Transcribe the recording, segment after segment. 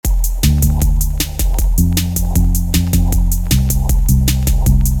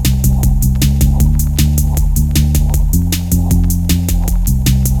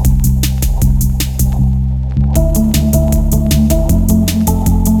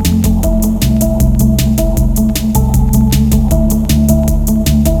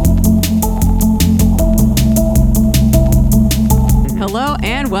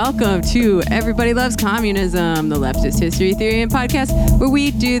welcome to Everybody Loves Communism, the leftist history, theory, and podcast where we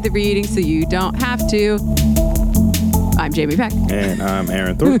do the reading so you don't have to. I'm Jamie Peck. And I'm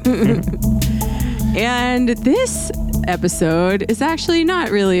Aaron Thorpe. And this episode is actually not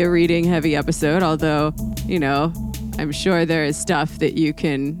really a reading-heavy episode, although, you know, I'm sure there is stuff that you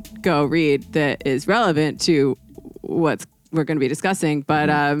can go read that is relevant to what we're going to be discussing. But,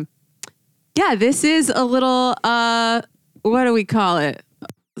 yeah, this is a little, what do we call it?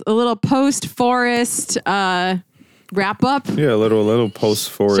 A little post-forest wrap-up. Yeah, a little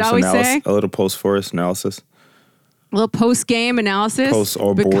post-forest analysis. A little post-forest analysis. A little post-game analysis.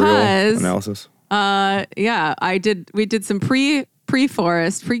 Post-arboreal analysis. We did some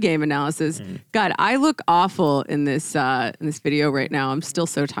pre-forest, pre-game analysis. God, I look awful in this video right now. I'm still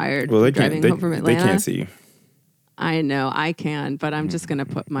so tired. Well, driving home from Atlanta. They can't see you. I know, I can, but I'm just gonna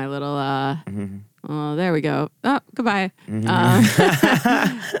put my little oh, there we go. Oh, goodbye.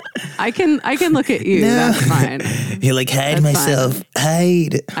 I can look at you. No. That's fine. You're like, hide myself.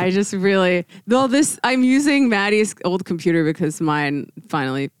 Fine. Hide. I just really I'm using Maddie's old computer because mine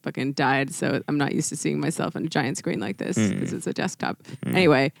finally fucking died, so I'm not used to seeing myself on a giant screen like this because it's a desktop.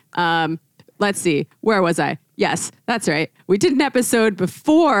 Anyway, let's see. Where was I? Yes, that's right. We did an episode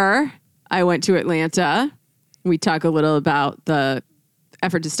before I went to Atlanta. We talk a little about the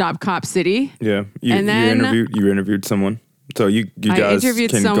effort to stop Cop City. Yeah, you interviewed someone, so you guys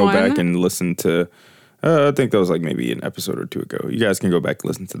can go back and listen to. I think that was like maybe an episode or two ago. You guys can go back and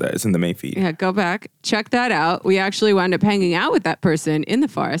listen to that. It's in the main feed. Yeah, go back, check that out. We actually wound up hanging out with that person in the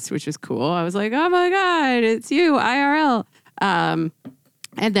forest, which was cool. I was like, oh my God, it's you, IRL. And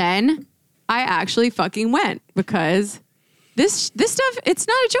then I actually fucking went because this stuff, it's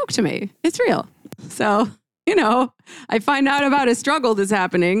not a joke to me. It's real. So, you know, I find out about a struggle that's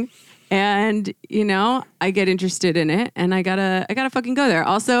happening and, you know, I get interested in it and I gotta fucking go there.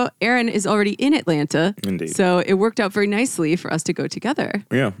 Also, Aaron is already in Atlanta. Indeed. So it worked out very nicely for us to go together.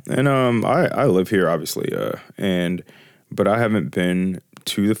 Yeah. And I live here, obviously, but I haven't been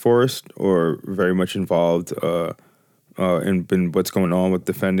to the forest or very much involved in what's going on with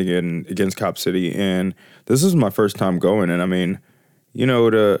defending it and against Cop City. And this is my first time going. And I mean, you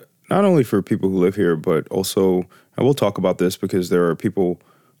know, not only for people who live here, but also, I will talk about this because there are people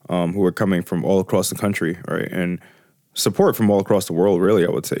who are coming from all across the country, right? And support from all across the world, really, I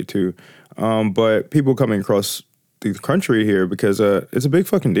would say, too. But people coming across the country here because it's a big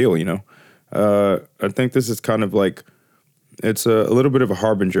fucking deal, you know? I think this is kind of like, it's a little bit of a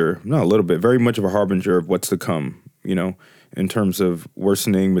harbinger, not a little bit, very much of a harbinger of what's to come, you know, in terms of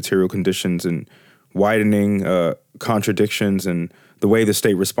worsening material conditions and widening contradictions and the way the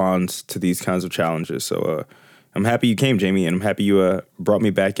state responds to these kinds of challenges. So I'm happy you came, Jamie, and I'm happy you brought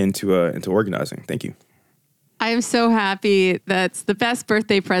me back into organizing. Thank you. I am so happy. That's the best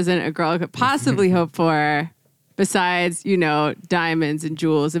birthday present a girl could possibly hope for, besides, you know, diamonds and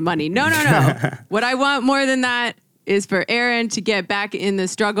jewels and money. No. What I want more than that is for Aaron to get back in the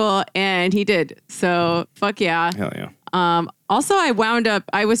struggle, and he did. So fuck yeah. Hell yeah. Also, I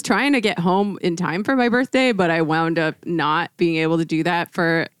was trying to get home in time for my birthday, but I wound up not being able to do that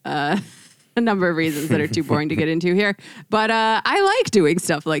for a number of reasons that are too boring to get into here. But I like doing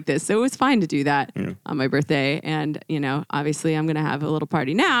stuff like this, so it was fine to do that on my birthday. And, you know, obviously I'm going to have a little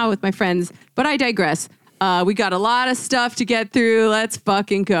party now with my friends, but I digress. We got a lot of stuff to get through. Let's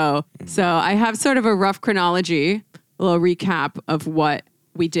fucking go. So I have sort of a rough chronology, a little recap of what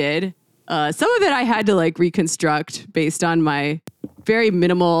we did. Some of it I had to like reconstruct based on my very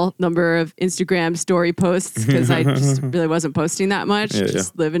minimal number of Instagram story posts because I just really wasn't posting that much,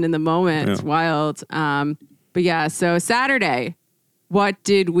 living in the moment. Yeah. It's wild. But yeah, so Saturday, what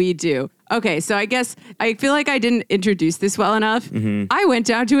did we do? Okay, so I guess I feel like I didn't introduce this well enough. I went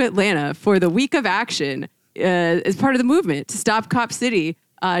down to Atlanta for the week of action as part of the movement to stop Cop City,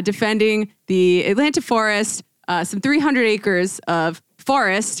 defending the Atlanta forest, some 300 acres of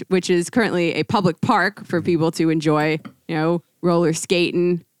forest, which is currently a public park for people to enjoy, you know, roller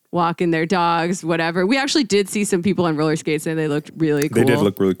skating, walking their dogs, whatever. We actually did see some people on roller skates and they looked really cool. They did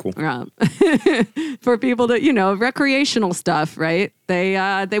look really cool. For people to, you know, recreational stuff, right? They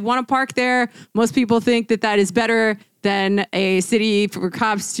want to park there. Most people think that is better than a city for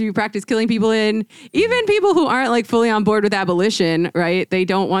cops to practice killing people in. Even people who aren't like fully on board with abolition, right? They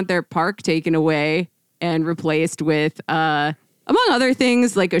don't want their park taken away and replaced with, among other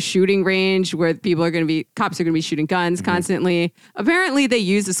things, like a shooting range where cops are going to be shooting guns constantly. Apparently they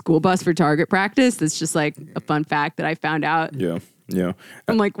use a school bus for target practice. That's just like a fun fact that I found out. Yeah. Yeah.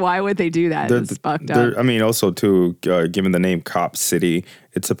 I'm like, why would they do that? It's fucked up. I mean, also too, given the name Cop City,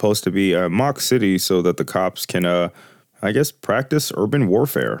 it's supposed to be a mock city so that the cops can I guess, practice urban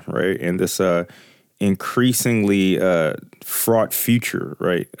warfare, right? In this increasingly fraught future,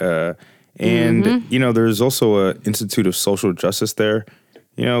 right? And you know, there's also a Institute of Social Justice there,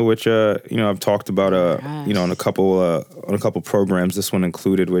 you know, which you know, I've talked about you know, on a couple programs, this one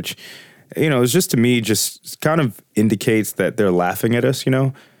included, which, you know, it's just, to me, just kind of indicates that they're laughing at us, you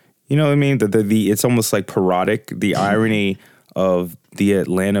know. You know what I mean? The it's almost like parodic, the irony of the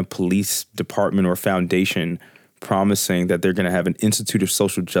Atlanta Police Department or Foundation promising that they're going to have an Institute of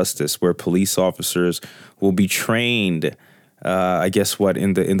Social Justice where police officers will be trained, I guess,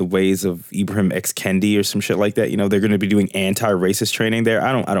 in the ways of Ibrahim X. Kendi or some shit like that. You know, they're going to be doing anti-racist training there.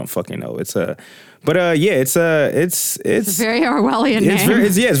 I don't fucking know. It's a it's a very Orwellian name.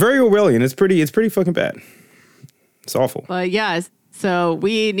 It's very Orwellian. It's pretty fucking bad. It's awful. But yeah, so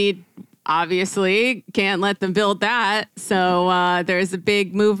we obviously can't let them build that. So there's a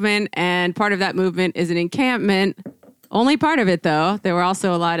big movement, and part of that movement is an encampment. Only part of it, though. There were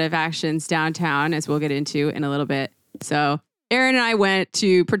also a lot of actions downtown, as we'll get into in a little bit. So Aaron and I went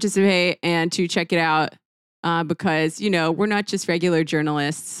to participate and to check it out because, you know, we're not just regular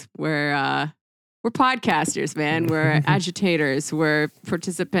journalists. We're podcasters, man. We're agitators. We're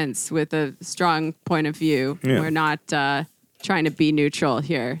participants with a strong point of view. Yeah. We're not trying to be neutral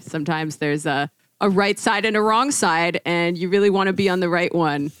here. Sometimes there's a right side and a wrong side, and you really want to be on the right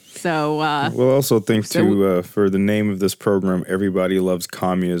one. So we'll also think too for the name of this program, Everybody Loves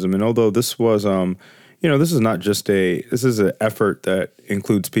Communism. And although this was you know, this is not just this is an effort that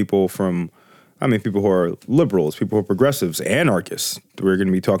includes people from, I mean, people who are liberals, people who are progressives, anarchists. We're going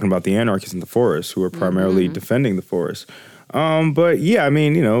to be talking about the anarchists in the forest who are primarily defending the forest. But yeah, I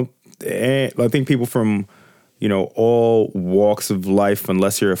mean, you know, I think people from, you know, all walks of life,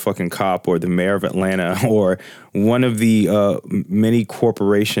 unless you're a fucking cop or the mayor of Atlanta or one of the many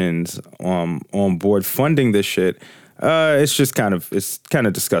corporations on board funding this shit, it's just kind of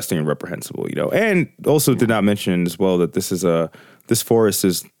disgusting and reprehensible, you know. And also did not mention as well that this forest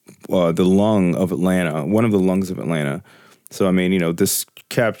is the lung of Atlanta, one of the lungs of Atlanta. So, I mean, you know, this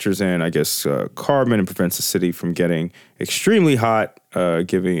captures in, I guess, carbon and prevents the city from getting extremely hot,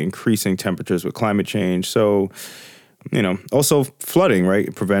 giving increasing temperatures with climate change. So, you know, also flooding, right?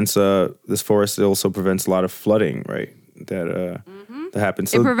 It prevents, this forest also prevents a lot of flooding, right? That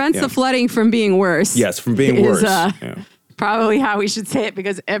happens. So, it prevents the flooding from being worse. Yes, from being worse. Probably how we should say it,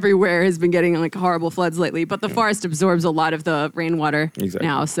 because everywhere has been getting like horrible floods lately. But the forest absorbs a lot of the rainwater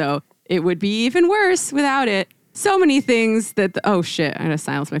now. So it would be even worse without it. So many things that oh shit, I gotta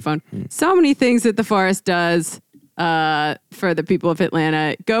silence my phone. So many things that the forest does for the people of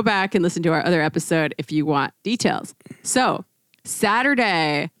Atlanta. Go back and listen to our other episode if you want details. So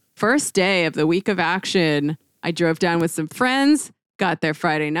Saturday, first day of the week of action, I drove down with some friends, got there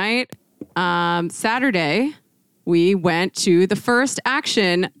Friday night. Saturday, we went to the first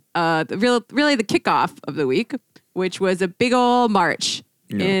action, really the kickoff of the week, which was a big old march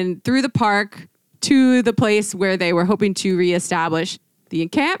through the park to the place where they were hoping to reestablish the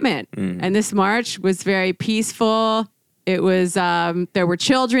encampment. And this march was very peaceful. It was, there were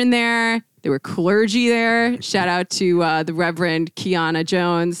children there. There were clergy there. Shout out to the Reverend Kiana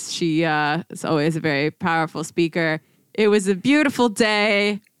Jones. She is always a very powerful speaker. It was a beautiful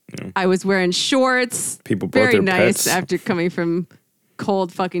day. I was wearing shorts. People brought very their nice pets. After coming from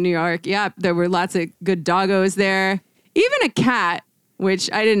cold fucking New York. Yeah, there were lots of good doggos there. Even a cat,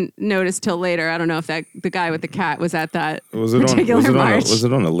 which I didn't notice till later. I don't know if the guy with the cat was at that particular march. Was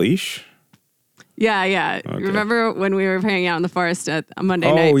it on a leash? Yeah. Okay. Remember when we were hanging out in the forest at a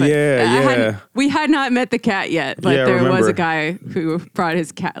Monday night? Oh, yeah. We had not met the cat yet, but there was a guy who brought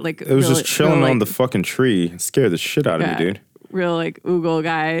his cat. Like it was just chilling on the fucking tree. It scared the shit out of me, dude. Real like oogle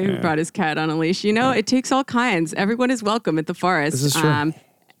guy who brought his cat on a leash. You know, it takes all kinds. Everyone is welcome at the forest. This is true.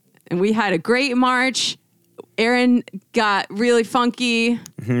 And we had a great march. Aaron got really funky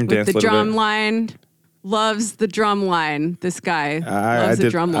with the drum line. Loves the drum line. This guy loves the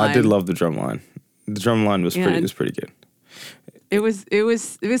drum line. I did love the drum line. The drum line was pretty good. It was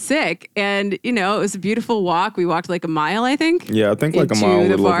sick, and you know, it was a beautiful walk. We walked like a mile, I think. Yeah, I think like a mile.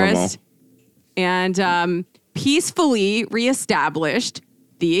 The forest, and peacefully reestablished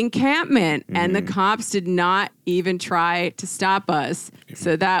the encampment, and the cops did not even try to stop us.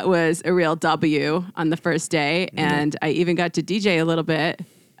 So that was a real W on the first day. And I even got to DJ a little bit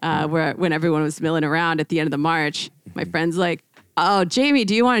when everyone was milling around at the end of the march. My friend's like, "Oh, Jamie,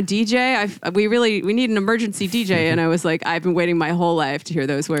 do you want to DJ? We need an emergency DJ." And I was like, "I've been waiting my whole life to hear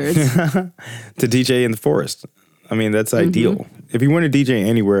those words." To DJ in the forest. I mean, that's ideal. If you want to DJ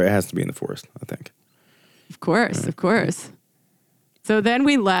anywhere, it has to be in the forest, I think. Of course. So then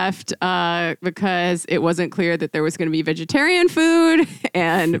we left because it wasn't clear that there was going to be vegetarian food,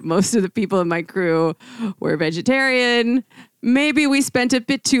 and most of the people in my crew were vegetarian. Maybe we spent a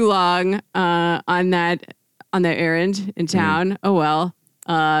bit too long on that errand in town. Oh well.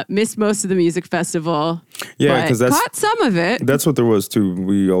 Missed most of the music festival. Yeah, because that's caught some of it. That's what there was too.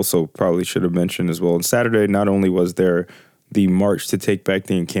 We also probably should have mentioned as well. On Saturday, not only was there the march to take back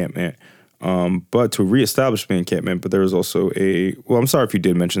the encampment, but to reestablish the encampment, but there was also I'm sorry if you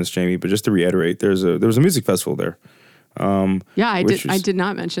did mention this, Jamie, but just to reiterate, there was a music festival there. I did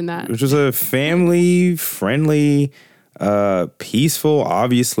not mention that. Which was a family friendly, peaceful,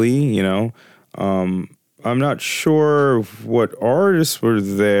 obviously, you know. I'm not sure what artists were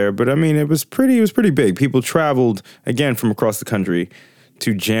there, but I mean, it was pretty big. People traveled again from across the country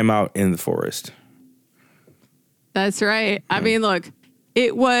to jam out in the forest. That's right. I mean, look,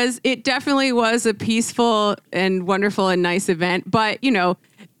 it definitely was a peaceful and wonderful and nice event, but you know,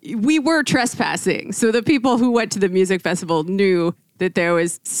 we were trespassing. So the people who went to the music festival knew that there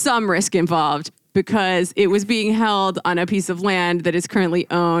was some risk involved because it was being held on a piece of land that is currently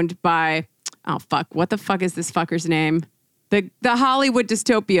owned by, oh fuck, what the fuck is this fucker's name? The Hollywood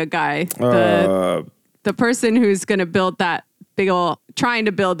dystopia guy. The person who's going to build that trying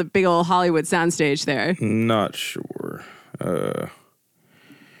to build the big old Hollywood soundstage there. Not sure.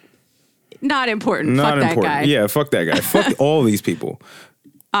 Not important. Not fuck important. That guy. Yeah, fuck that guy. Fuck all these people.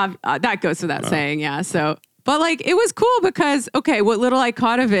 That goes without saying, yeah. So, but like, it was cool because, okay, what little I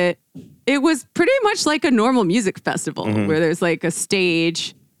caught of it, it was pretty much like a normal music festival where there's like a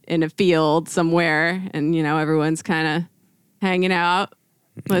stage in a field somewhere and, you know, everyone's kind of hanging out,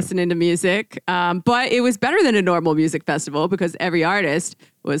 listening to music. But it was better than a normal music festival because every artist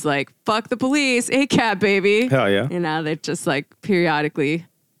was like, fuck the police, ACAB, baby. Hell yeah. You know, they just like periodically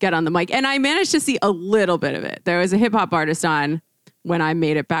get on the mic. And I managed to see a little bit of it. There was a hip hop artist on when I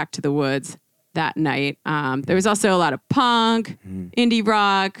made it back to the woods that night. There was also a lot of punk, indie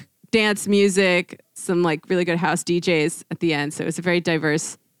rock, dance music, some like really good house DJs at the end. So it was a very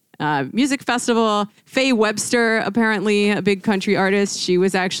diverse music festival. Faye Webster, apparently a big country artist. She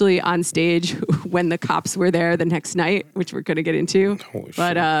was actually on stage when the cops were there the next night, which we're going to get into. Holy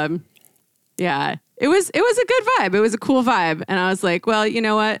but shit. yeah, it was a good vibe. It was a cool vibe. And I was like, well, you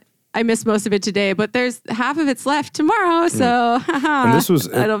know what? I missed most of it today, but there's half of it's left tomorrow. So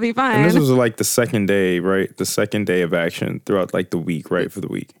that'll be fine. And this was like the second day, right? The second day of action throughout like the week, right? For the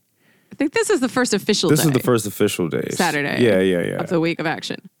week. I think this is the first official day. This is the first official day. Saturday. Yeah. Of the week of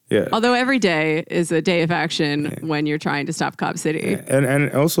action. Yeah. Although every day is a day of action when you're trying to stop Cop City. And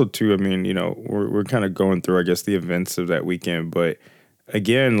also too, I mean, you know, we're kind of going through, I guess, the events of that weekend, but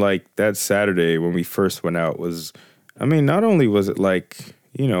again, like that Saturday when we first went out was, I mean, not only was it like,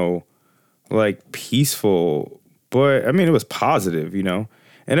 you know, like peaceful, but I mean, it was positive, you know,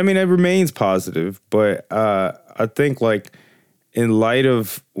 and I mean, it remains positive, but I think like in light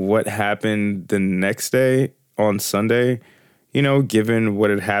of what happened the next day on Sunday, you know, given what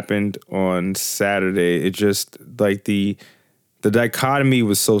had happened on Saturday, it just like the dichotomy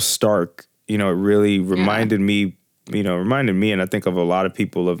was so stark, you know, it really reminded me, and I think of a lot of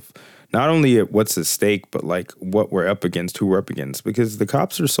people of not only what's at stake, but like what we're up against, who we're up against, because the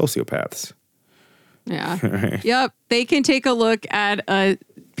cops are sociopaths. Yeah. Right. Yep. They can take a look at a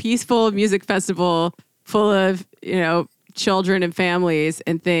peaceful music festival full of, you know, children and families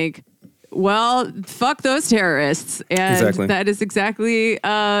and think, well, fuck those terrorists. And exactly. That is exactly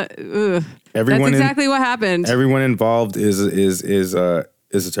that's exactly what happened. Everyone involved is a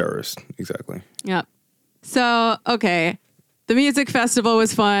terrorist. Exactly. Yep. So, okay. The music festival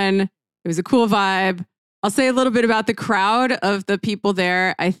was fun. It was a cool vibe. I'll say a little bit about the crowd of the people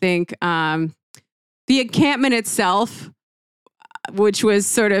there. I think the encampment itself, which was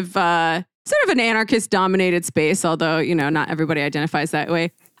sort of an anarchist-dominated space, although, you know, not everybody identifies that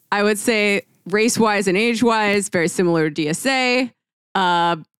way. I would say race-wise and age-wise, very similar to DSA.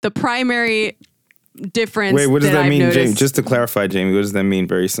 The primary difference. Wait, what does that mean, noticed, Jamie? Just to clarify, Jamie, what does that mean?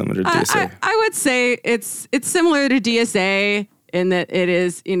 Very similar to DSA. I would say it's similar to DSA in that it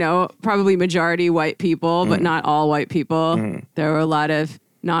is, you know, probably majority white people, but not all white people. There were a lot of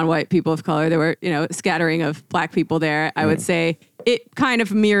non-white people of color. There were, you know, scattering of black people there. I would say it kind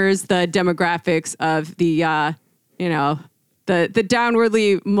of mirrors the demographics of the, you know, the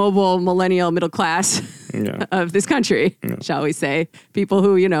downwardly mobile millennial middle class of this country, shall we say. People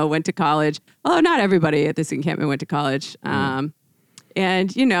who, you know, went to college. Although not everybody at this encampment went to college.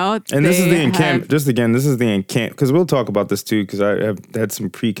 And, you know, and this is the encampment. Just again, this is the encampment, because we'll talk about this too, because I have had some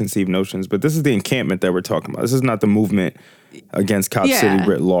preconceived notions, but this is the encampment that we're talking about. This is not the movement against Cop City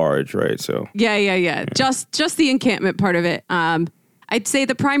writ large, right? So yeah. Just the encampment part of it. I'd say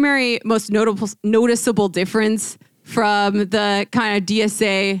the primary, most noticeable difference from the kind of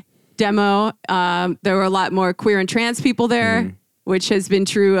DSA demo, there were a lot more queer and trans people there, which has been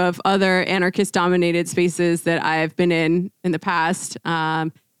true of other anarchist-dominated spaces that I've been in the past.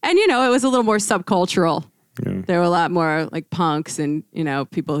 And, you know, it was a little more subcultural. Yeah. There were a lot more like punks and, you know,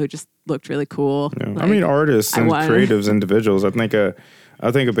 people who just looked really cool. Yeah. Like, I mean, artists and creatives, individuals. I think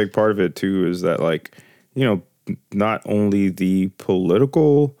a big part of it too is that, like, you know, not only the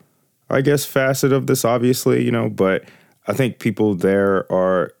political, I guess, facet of this, obviously, you know, but I think people there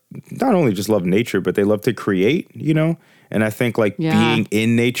are not only just love nature, but they love to create, you know, and I think like being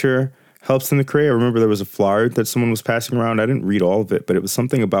in nature helps them to create. I remember there was a flyer that someone was passing around. I didn't read all of it, but it was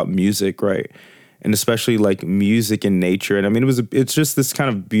something about music, right? And especially like music and nature. And I mean, it's just this kind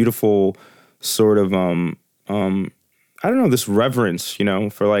of beautiful sort of, I don't know, this reverence, you know,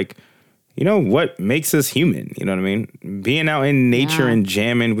 for like, you know, what makes us human, you know what I mean? Being out in nature and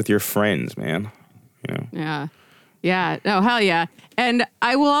jamming with your friends, man, you know? Yeah. Yeah. Oh, hell yeah. And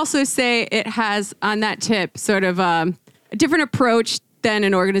I will also say it has on that tip sort of a different approach than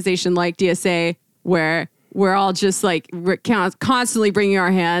an organization like DSA, where we're all just like constantly bringing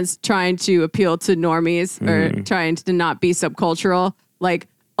our hands, trying to appeal to normies or trying to not be subcultural. Like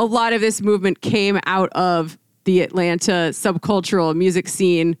a lot of this movement came out of the Atlanta subcultural music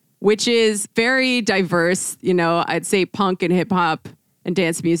scene, which is very diverse. You know, I'd say punk and hip hop and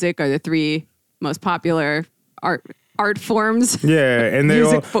dance music are the three most popular art forms. Yeah, and they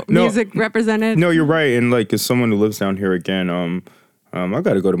music represented. No, you're right. And like, as someone who lives down here again, I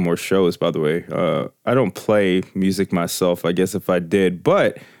got to go to more shows, by the way. I don't play music myself, I guess, if I did.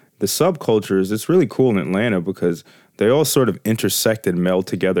 But the subcultures, it's really cool in Atlanta because they all sort of intersect and meld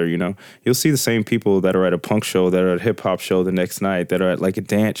together, you know? You'll see the same people that are at a punk show, that are at a hip-hop show the next night, that are at, like, a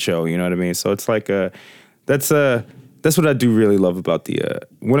dance show, you know what I mean? So it's like, that's what I do really love about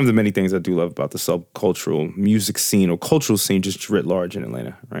one of the many things I do love about the subcultural music scene or cultural scene just writ large in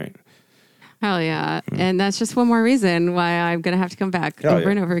Atlanta, right? Hell yeah. And that's just one more reason why I'm going to have to come back over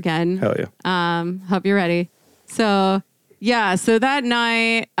and over again. Hell yeah. Hope you're ready. So, yeah. So that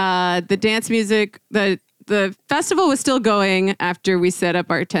night, the dance music, the festival was still going after we set up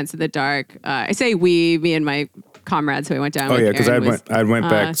our tents in the dark. I say me and my comrades who I went down with. Oh, yeah, because I went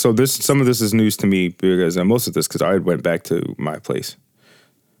back. So some of this is news to me because most of this because I went back to my place.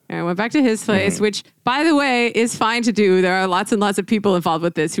 I went back to his place, which, by the way, is fine to do. There are lots and lots of people involved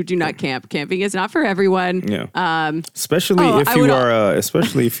with this who do not camp. Camping is not for everyone. Yeah. Especially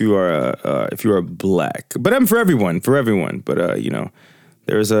if you are black. But I'm for everyone. But you know,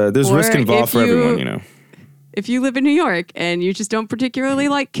 there's risk involved for everyone. You know. If you live in New York and you just don't particularly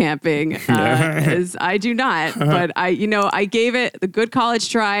like camping, as I do not, but I gave it the good college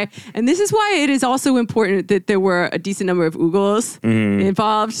try. And this is why it is also important that there were a decent number of oogles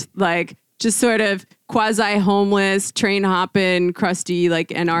involved, like just sort of quasi-homeless, train hopping, crusty, like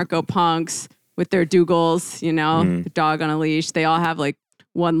anarcho punks with their doogles, you know, the dog on a leash. They all have like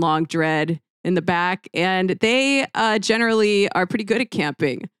one long dread in the back, and they generally are pretty good at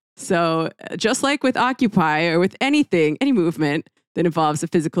camping. So just like with Occupy or with any movement that involves a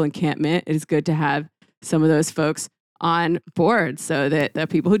physical encampment, it is good to have some of those folks on board so that the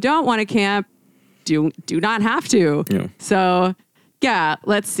people who don't want to camp do not have to. Yeah. So, yeah,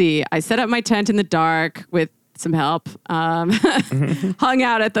 let's see. I set up my tent in the dark with some help, hung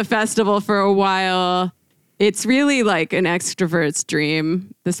out at the festival for a while. It's really like an extrovert's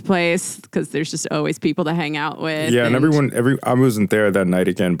dream, this place, because there's just always people to hang out with. Yeah, and I wasn't there that night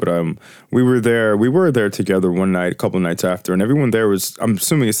again, but we were there together one night, a couple of nights after, and everyone there was, I'm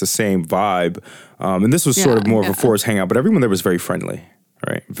assuming it's the same vibe, and this was sort of more of a forced hangout, but everyone there was very friendly,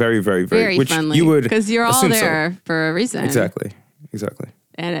 right? Very, very, very which friendly. You would because you're all there for a reason. Exactly.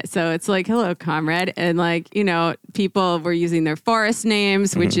 And so it's like, hello, comrade. And like, you know, people were using their forest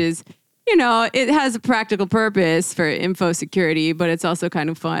names, which is, you know, it has a practical purpose for info security, but it's also kind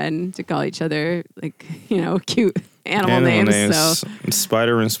of fun to call each other like, you know, cute animal names. So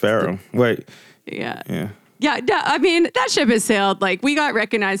Spider and Sparrow. Wait. Yeah. I mean, that ship has sailed. Like, we got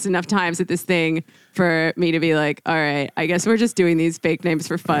recognized enough times at this thing for me to be like, all right, I guess we're just doing these fake names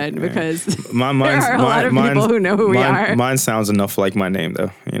for fun because there are a lot of people who know who we are. Mine sounds enough like my name,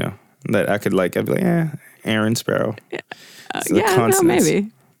 though, you know, that I'd be like, Aaron Sparrow. No,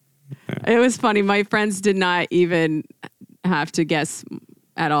 maybe. Yeah. It was funny. My friends did not even have to guess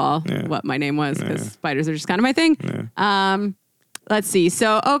at all what my name was because spiders are just kind of my thing. Yeah. Let's see.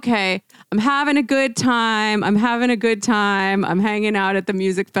 So, okay, I'm having a good time. I'm hanging out at the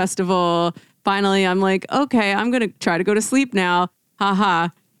music festival. Finally, I'm like, okay, I'm going to try to go to sleep now. Haha.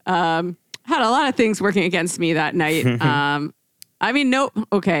 Had a lot of things working against me that night. I mean, no.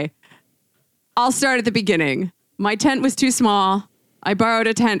 Okay. I'll start at the beginning. My tent was too small. I borrowed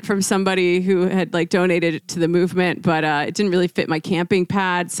a tent from somebody who had like donated it to the movement, but it didn't really fit my camping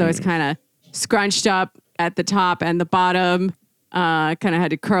pad. So it's kind of scrunched up at the top and the bottom. Kind of had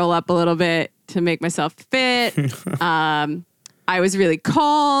to curl up a little bit to make myself fit. I was really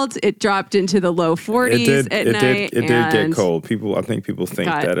cold. It dropped into the low 40s at night. It did get cold. I think people think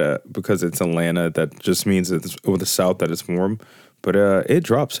that because it's Atlanta, that just means it's over the South that it's warm. But it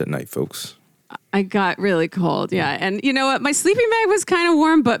drops at night, folks. I got really cold, yeah. And you know what? My sleeping bag was kind of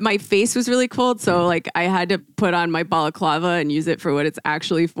warm, but my face was really cold. So like I had to put on my balaclava and use it for what it's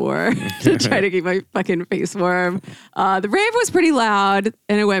actually for to try to keep my fucking face warm. The rave was pretty loud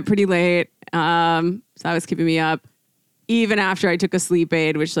and it went pretty late. So that was keeping me up even after I took a sleep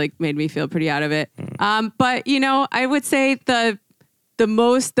aid, which like made me feel pretty out of it. But you know, I would say the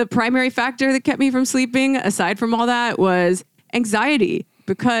primary factor that kept me from sleeping, aside from all that, was anxiety.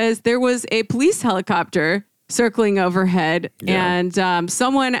 Because there was a police helicopter circling overhead, and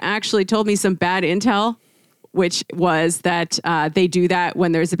someone actually told me some bad intel, which was that they do that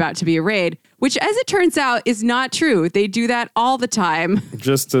when there's about to be a raid, which, as it turns out, is not true. They do that all the time.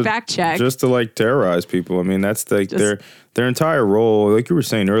 Just to fact check, just to like terrorize people. I mean, that's like their entire role. Like you were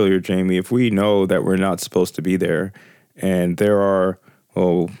saying earlier, Jamie. If we know that we're not supposed to be there, and there are,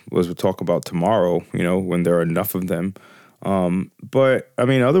 as we'll talk about tomorrow, you know, when there are enough of them. But I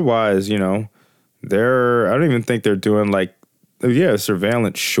mean, otherwise, you know, I don't even think they're doing like,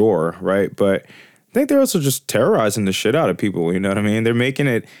 surveillance, sure. Right. But I think they're also just terrorizing the shit out of people. You know what I mean? They're making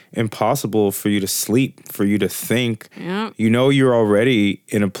it impossible for you to sleep, for you to think. Yep. You know, you're already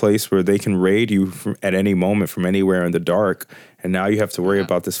in a place where they can raid you at any moment from anywhere in the dark. And now you have to worry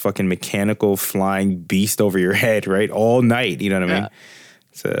about this fucking mechanical flying beast over your head, right? All night. You know what I mean?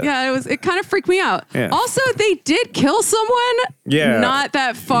 So, it kind of freaked me out. Yeah. Also, they did kill someone not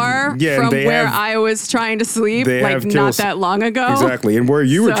that far from where I was trying to sleep, like not that long ago. Exactly. And where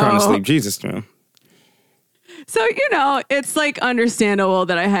you were trying to sleep. Jesus, man. So, you know, it's like understandable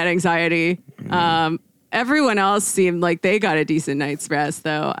that I had anxiety. Everyone else seemed like they got a decent night's rest,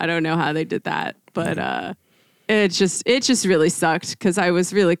 though. I don't know how they did that, but it just really sucked because I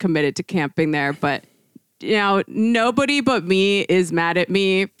was really committed to camping there, but you know, nobody but me is mad at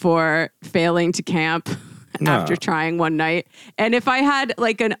me for failing to camp after trying one night. And if I had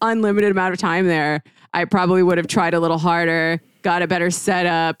like an unlimited amount of time there, I probably would have tried a little harder, got a better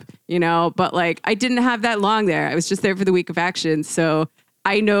setup, you know, but like I didn't have that long there. I was just there for the week of action. So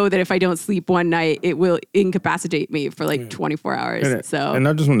I know that if I don't sleep one night, it will incapacitate me for like 24 hours. And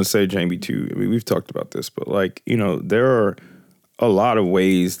I just want to say, Jamie, too, I mean, we've talked about this, but like, you know, there are a lot of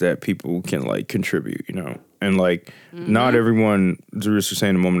ways that people can like contribute, you know, and like not everyone, as you were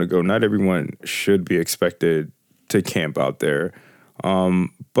saying a moment ago, not everyone should be expected to camp out there.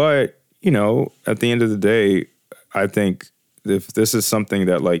 But, you know, at the end of the day, I think if this is something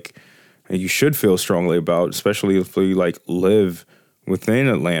that like you should feel strongly about, especially if you like live within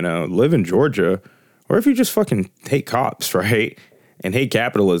Atlanta, live in Georgia, or if you just fucking hate cops, right? And hate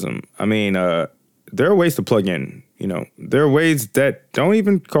capitalism. I mean, there are ways to plug in. You know, there are ways that don't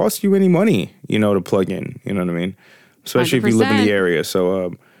even cost you any money, you know, to plug in. You know what I mean? Especially 100%. If you live in the area.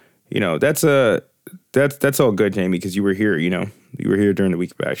 So, you know, that's all good, Jamie, because you were here, you know. You were here during the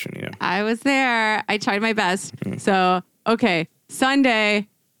week of action, you know. I was there. I tried my best. So, okay, Sunday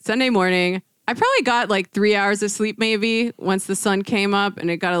morning, I probably got like 3 hours of sleep maybe once the sun came up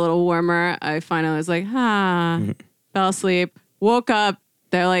and it got a little warmer. I finally was like, fell asleep, woke up.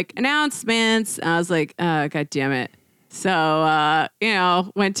 They're like, announcements. I was like, God damn it. So, you know,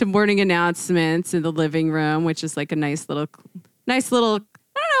 went to morning announcements in the living room, which is like a nice little, I don't know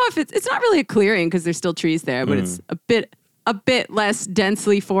if it's not really a clearing because there's still trees there, but it's a bit less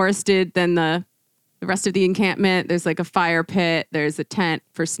densely forested than the rest of the encampment. There's like a fire pit. There's a tent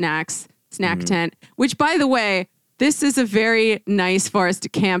for snack tent, which by the way, this is a very nice forest to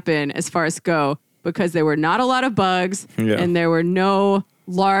camp in as far as go because there were not a lot of bugs and there were no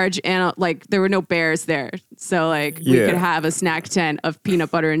large animal, like there were no bears there. So like we could have a snack tent of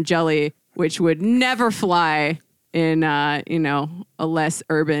peanut butter and jelly, which would never fly in, you know, a less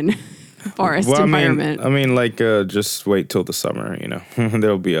urban forest environment. I mean, like, just wait till the summer, you know,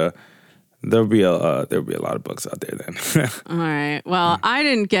 there'll be a lot of bugs out there then. All right. Well, I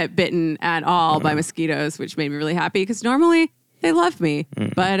didn't get bitten at all by mosquitoes, which made me really happy because normally they love me.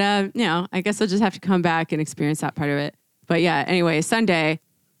 But, you know, I guess I'll just have to come back and experience that part of it. But yeah, anyway, Sunday,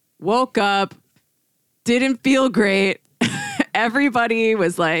 woke up, didn't feel great. Everybody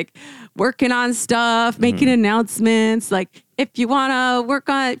was like working on stuff, making announcements. Like, if you want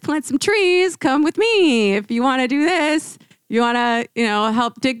to plant some trees, come with me. If you want to do this, you want to,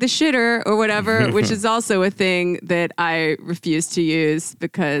 help dig the shitter or whatever, which is also a thing that I refuse to use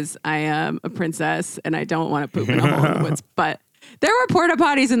because I am a princess and I don't want to poop in a hole in the woods. But there were porta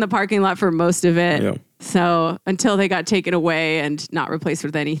potties in the parking lot for most of it. Yeah. So until they got taken away and not replaced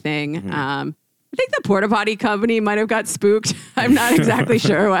with anything, I think the porta potty company might have got spooked. I'm not exactly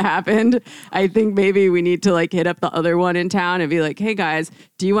sure what happened. I think maybe we need to hit up the other one in town and be like, hey guys,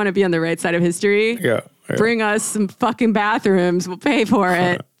 do you want to be on the right side of history? Yeah. Bring us some fucking bathrooms. We'll pay for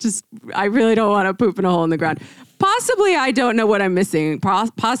it. I really don't want to poop in a hole in the ground. Possibly I don't know what I'm missing.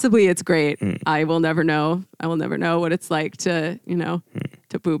 Possibly it's great. I will never know. I will never know what it's like to,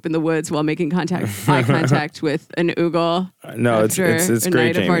 to poop in the woods while making eye contact with an oogle. No, it's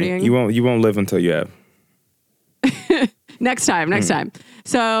great, Jamie. You won't live until you have. Next time.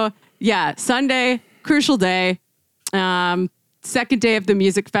 So yeah, Sunday, crucial day. Second day of the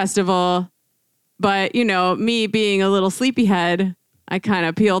music festival. But, me being a little sleepyhead, I kind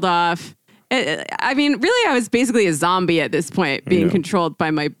of peeled off. Really, I was basically a zombie at this point, being driven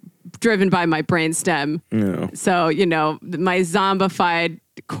by my brainstem. Yeah. So, my zombified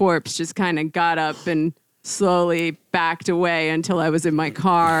corpse just kind of got up and slowly backed away until I was in my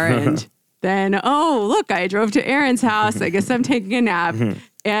car. And then, look, I drove to Aaron's house. I guess I'm taking a nap.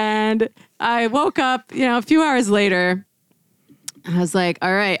 And I woke up, a few hours later. I was like,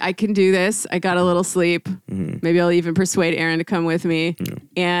 all right, I can do this. I got a little sleep. Maybe I'll even persuade Aaron to come with me.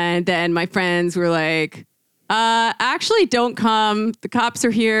 And then my friends were like, actually, don't come. The cops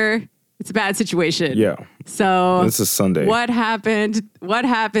are here. It's a bad situation. Yeah. So this is Sunday. What happened? What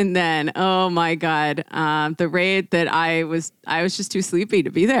happened then? Oh my God. The raid that I was just too sleepy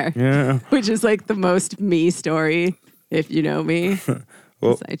to be there. Yeah. Which is the most me story, if you know me.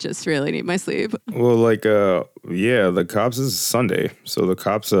 Well, I just really need my sleep. Well, the cops is Sunday. So the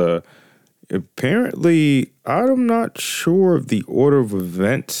cops, apparently, I'm not sure of the order of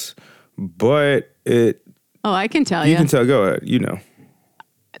events, but Oh, I can tell you. You can tell. Go ahead.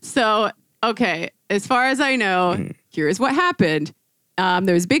 So, okay. As far as I know, here's what happened.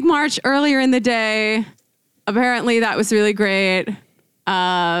 There was a big march earlier in the day. Apparently, that was really great.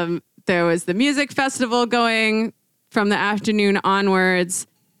 There was the music festival going from the afternoon onwards.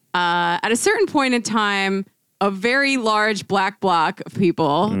 At a certain point in time, a very large black bloc of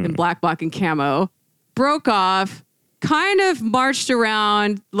people in black bloc and camo broke off, kind of marched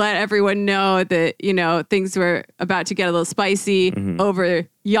around, let everyone know that, things were about to get a little spicy over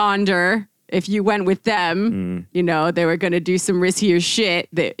yonder. If you went with them, they were going to do some riskier shit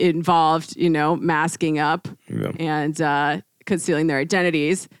that involved, masking up and concealing their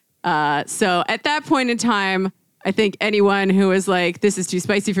identities. So at that point in time, I think anyone who was like, this is too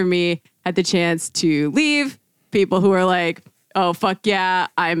spicy for me, had the chance to leave. People who were like, oh, fuck yeah,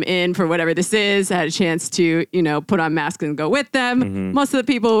 I'm in for whatever this is, had a chance to, put on masks and go with them. Most of the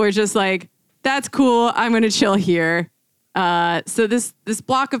people were just like, that's cool, I'm going to chill here. So this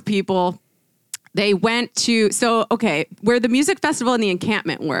block of people, they went to, where the music festival and the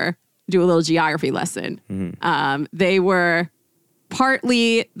encampment were, do a little geography lesson. They were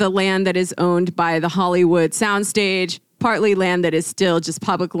partly the land that is owned by the Hollywood soundstage, partly land that is still just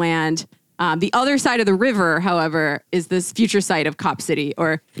public land. The other side of the river, however, is this future site of Cop City,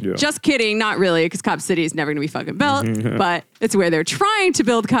 just kidding, not really, because Cop City is never going to be fucking built, but it's where they're trying to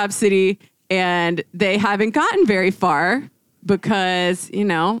build Cop City, and they haven't gotten very far because,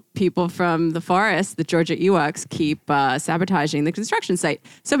 people from the forest, the Georgia Ewoks, keep sabotaging the construction site.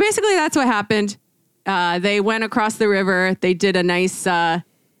 So basically that's what happened. They went across the river. They did a nice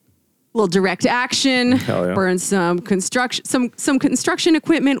little direct action. Burned some construction. Some construction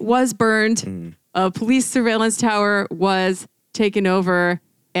equipment was burned. A police surveillance tower was taken over,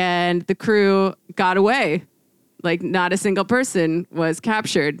 and the crew got away. Not a single person was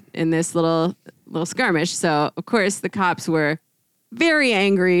captured in this little skirmish. So of course the cops were very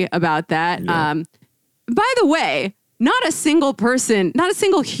angry about that. Yeah. By the way, not a single person, not a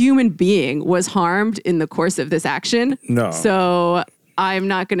single human being was harmed in the course of this action. No. So I'm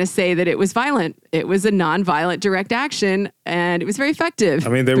not going to say that it was violent. It was a non-violent direct action, and it was very effective. I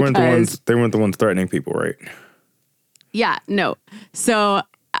mean, they weren't the ones threatening people, right? Yeah, no. So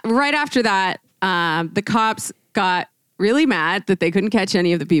right after that, the cops got really mad that they couldn't catch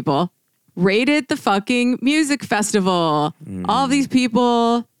any of the people, raided the fucking music festival. All of these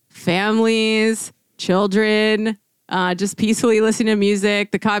people, families, children, just peacefully listening to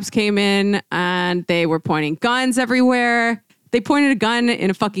music. The cops came in and they were pointing guns everywhere. They pointed a gun in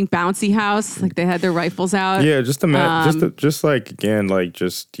a fucking bouncy house. They had their rifles out. Yeah, just imagine,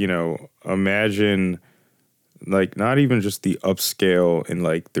 imagine, not even just the upscale and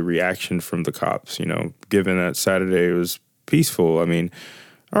the reaction from the cops, given that Saturday was peaceful. I mean,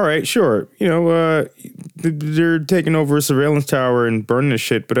 all right, sure. They're taking over a surveillance tower and burning the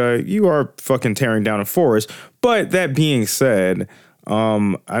shit, but you are fucking tearing down a forest. But that being said,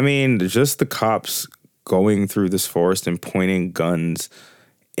 I mean, just the cops going through this forest and pointing guns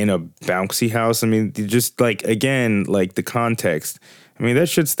in a bouncy house. I mean, just like, again, like the context. I mean, that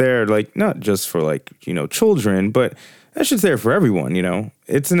shit's there, like, not just for like, children, but that shit's there for everyone,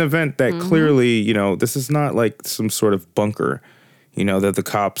 It's an event that clearly, this is not like some sort of bunker, that the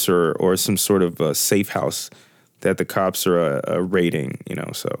cops are, or some sort of safe house that the cops are raiding,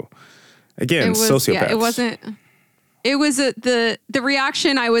 So again, sociopaths. Yeah, it was the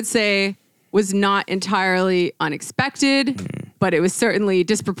reaction, I would say, was not entirely unexpected, but it was certainly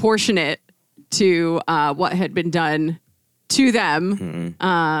disproportionate to what had been done to them.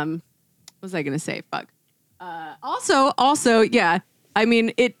 What was I going to say? Fuck. Also, yeah. I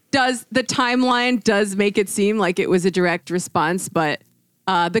mean, the timeline does make it seem like it was a direct response, but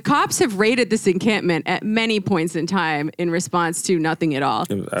the cops have raided this encampment at many points in time in response to nothing at all.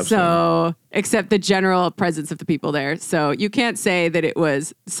 So, except the general presence of the people there. So you can't say that it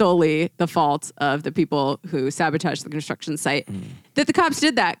was solely the fault of the people who sabotaged the construction site, that the cops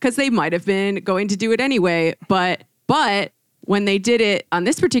did that, because they might have been going to do it anyway. But when they did it on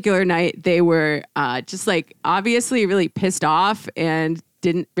this particular night, they were just like obviously really pissed off and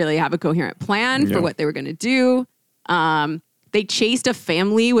didn't really have a coherent plan for what they were going to do. They chased a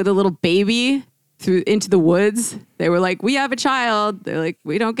family with a little baby into the woods. They were like, "We have a child." They're like,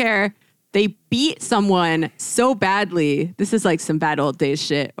 "We don't care." They beat someone so badly. This is like some bad old days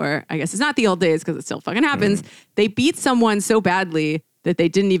shit, or I guess it's not the old days because it still fucking happens. They beat someone so badly that they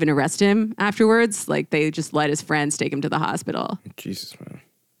didn't even arrest him afterwards. Like, they just let his friends take him to the hospital. Jesus, man.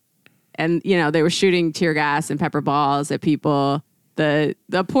 And, they were shooting tear gas and pepper balls at people. The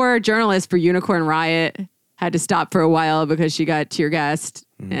poor journalist for Unicorn Riot had to stop for a while because she got tear gassed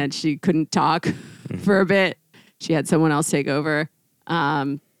and she couldn't talk for a bit. She had someone else take over.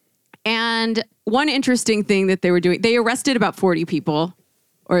 And one interesting thing that they were doing, they arrested about 40 people,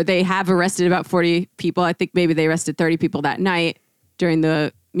 or they have arrested about 40 people. I think maybe they arrested 30 people that night during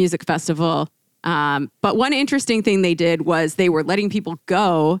the music festival. But one interesting thing they did was they were letting people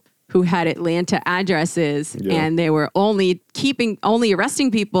go who had Atlanta addresses, and they were only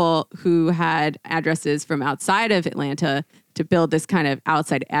arresting people who had addresses from outside of Atlanta to build this kind of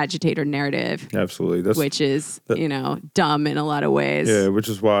outside agitator narrative. Absolutely. Which is, dumb in a lot of ways. Yeah, which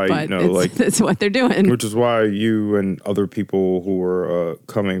is why, that's what they're doing. Which is why you and other people who were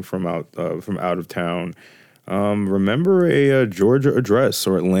coming from out of town remember a Georgia address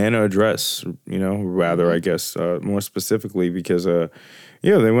or Atlanta address, rather, I guess, more specifically, because,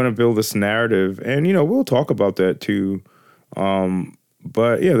 they want to build this narrative, and, we'll talk about that too.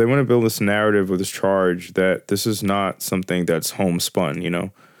 But yeah, they want to build this narrative with this charge that this is not something that's homespun,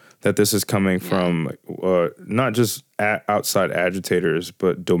 that this is coming from not just outside agitators,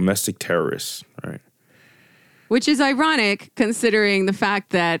 but domestic terrorists, right? Which is ironic considering the fact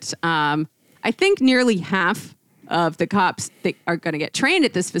that I think nearly half of the cops that are going to get trained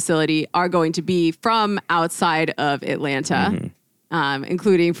at this facility are going to be from outside of Atlanta,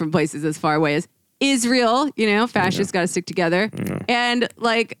 including from places as far away as Israel. Fascists got to stick together. And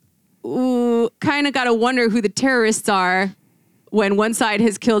kind of got to wonder who the terrorists are when one side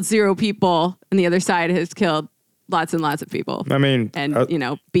has killed 0 people and the other side has killed lots and lots of people. I mean, and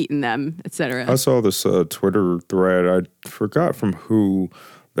beaten them, etc. I saw this Twitter thread. I forgot from who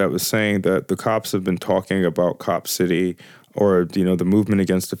that was saying that the cops have been talking about Cop City, or the movement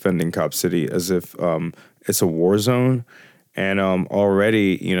against defending Cop City, as if it's a war zone. And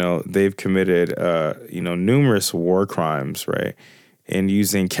already, they've committed, numerous war crimes, right? And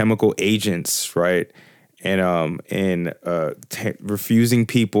using chemical agents, right? And refusing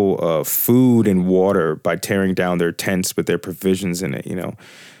people food and water by tearing down their tents with their provisions in it,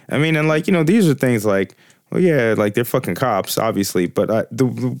 I mean, and these are things like, well, yeah, like they're fucking cops, obviously. But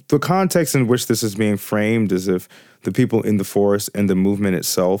the context in which this is being framed is if the people in the forest and the movement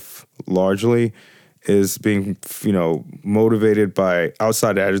itself largely is being, motivated by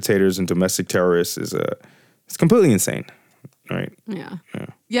outside agitators and domestic terrorists it's completely insane, right?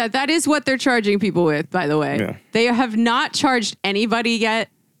 Yeah, that is what they're charging people with, by the way. Yeah. They have not charged anybody yet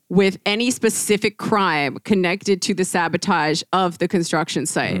with any specific crime connected to the sabotage of the construction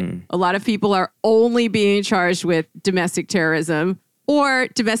site. A lot of people are only being charged with domestic terrorism or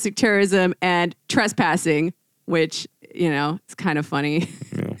domestic terrorism and trespassing, which, it's kind of funny.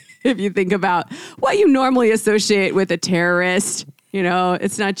 If you think about what you normally associate with a terrorist,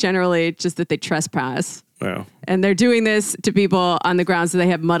 it's not generally just that they trespass. Yeah. And they're doing this to people on the grounds that they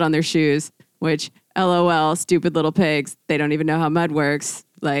have mud on their shoes. which LOL, stupid little pigs. They don't even know how mud works.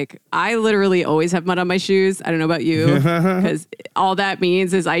 Like, I literally always have mud on my shoes. I don't know about you, because all that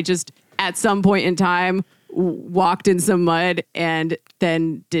means is I just, at some point in time, walked in some mud and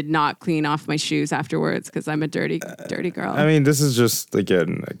then did not clean off my shoes afterwards because I'm a dirty girl. I mean, this is just,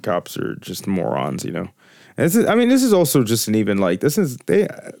 again, cops are just morons, you know. This is also just an even, like, this is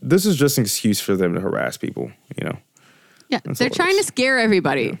just an excuse for them to harass people, you know. Yeah, they're trying to scare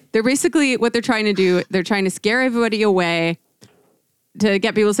everybody. Yeah. They're basically, what they're trying to do, they're trying to scare everybody away to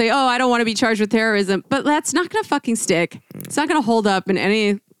get people to say, oh, I don't want to be charged with terrorism. But that's not going to fucking stick. It's not going to hold up in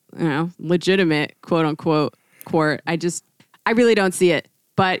any, legitimate, quote unquote, court. I really don't see it.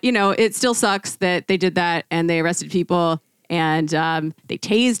 But, it still sucks that they did that and they arrested people and they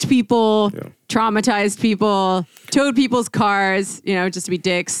tased people, traumatized people, towed people's cars, just to be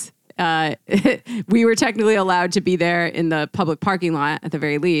dicks. We were technically allowed to be there in the public parking lot at the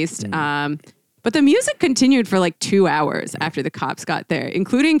very least. But the music continued for like 2 hours after the cops got there,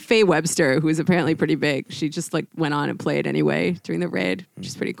 including Faye Webster, who was apparently pretty big. She just like went on and played anyway during the raid, which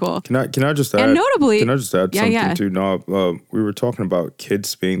is pretty cool. Can I just add? And notably, can I just add something too? No, we were talking about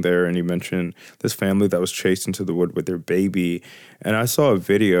kids being there, and you mentioned this family that was chased into the wood with their baby, and I saw a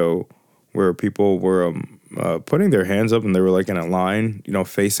video where people were putting their hands up and they were like in a line,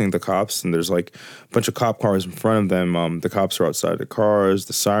 facing the cops. And there's like a bunch of cop cars in front of them. The cops are outside the cars.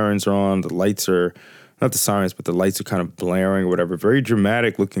 The sirens are on. The lights are, not the sirens, but the lights are kind of blaring or whatever. Very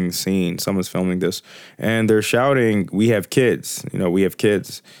dramatic looking scene. Someone's filming this. And they're shouting, we have kids. We have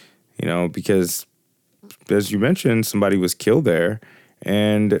kids. Because as you mentioned, somebody was killed there.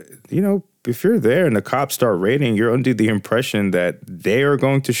 And, if you're there and the cops start raiding, you're under the impression that they are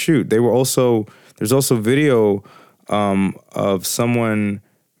going to shoot. There's also video of someone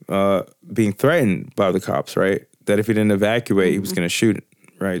being threatened by the cops, right? That if he didn't evacuate, he was going to shoot it,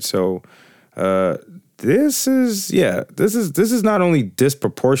 right? So this is not only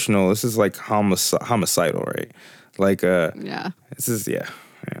disproportional. This is like homicidal, right? Like this is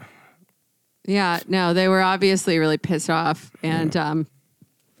Yeah, no, they were obviously really pissed off and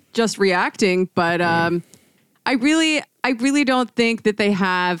just reacting, but I really don't think that they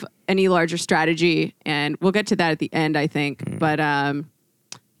have any larger strategy, and we'll get to that at the end, I think. But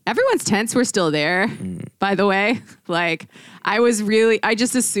everyone's tents were still there, by the way. Like, I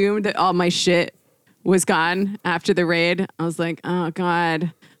just assumed that all my shit was gone after the raid. I was like, oh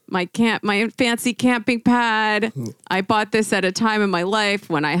God, my fancy camping pad. I bought this at a time in my life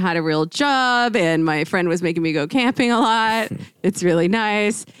when I had a real job and my friend was making me go camping a lot. It's really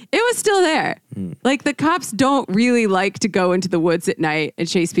nice. It was still there. Like, the cops don't really like to go into the woods at night and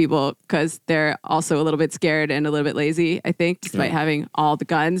chase people because they're also a little bit scared and a little bit lazy, I think, despite having all the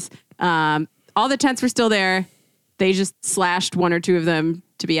guns. All the tents were still there. They just slashed one or two of them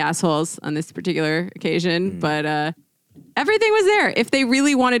to be assholes on this particular occasion. But everything was there. If they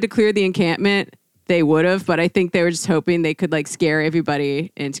really wanted to clear the encampment, they would have. But I think they were just hoping they could like scare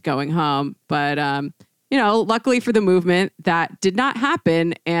everybody into going home. But, luckily for the movement, that did not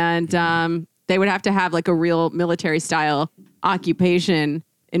happen. And they would have to have like a real military style occupation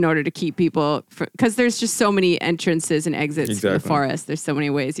in order to keep people, because there's just so many entrances and exits to the forest. There's so many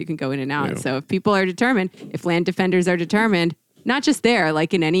ways you can go in and out. Yeah. So if people are determined, if land defenders are determined, not just there,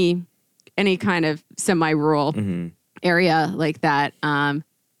 like in any kind of semi-rural area like that,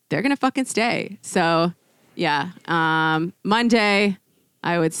 they're gonna fucking stay. So yeah, Monday,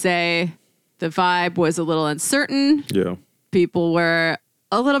 I would say the vibe was a little uncertain. Yeah, people were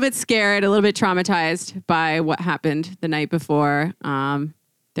a little bit scared, a little bit traumatized by what happened the night before.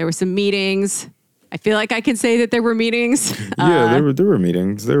 There were some meetings. I feel like I can say that there were meetings. Yeah, there were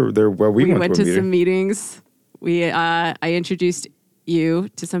meetings. We went to some meetings. I introduced you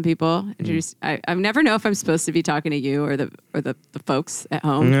to some people. I never know if I'm supposed to be talking to you or the folks at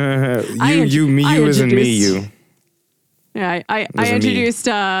home. You isn't me, you. Yeah, I introduced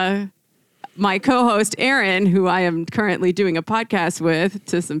my co-host Aaron, who I am currently doing a podcast with,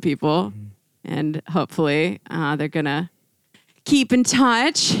 to some people, and hopefully they're gonna keep in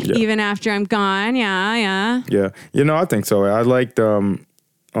touch even after I'm gone. Yeah. I think so. I liked I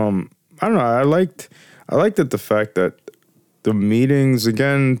don't know. I liked it, the fact that the meetings,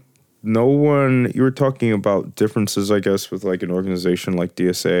 again, no one, you were talking about differences, I guess, with like an organization like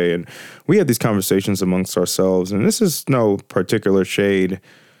DSA, and we had these conversations amongst ourselves, and this is no particular shade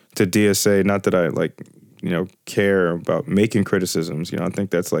to DSA, not that I care about making criticisms. I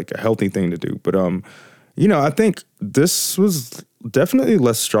think that's like a healthy thing to do, but I think this was definitely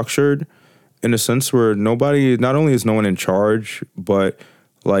less structured in a sense where not only is no one in charge, but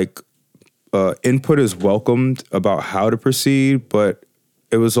like input is welcomed about how to proceed, but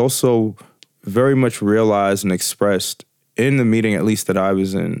it was also very much realized and expressed in the meeting, at least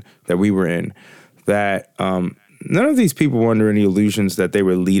that we were in, that none of these people were under any illusions that they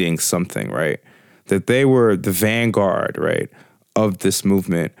were leading something, right? That they were the vanguard, right, of this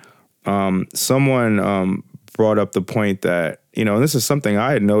movement. Someone brought up the point that, and this is something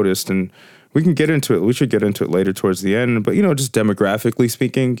I had noticed, and we can get into it. We should get into it later towards the end. But, just demographically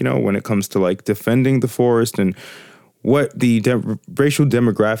speaking, when it comes to like defending the forest and what the racial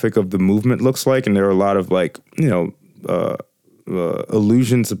demographic of the movement looks like. And there are a lot of like,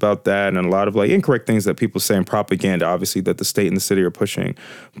 illusions about that and a lot of like incorrect things that people say in propaganda, obviously, that the state and the city are pushing.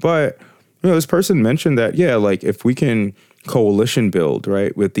 But, this person mentioned that, like if we can coalition build,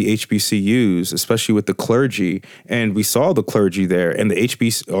 right, with the HBCUs, especially with the clergy, and we saw the clergy there and the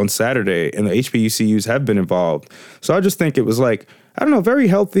HBC on Saturday, and the HBCUs have been involved. So I just think it was like, I don't know, very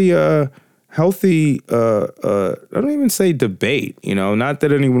healthy, I don't even say debate, not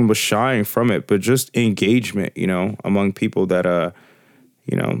that anyone was shying from it, but just engagement, among people that,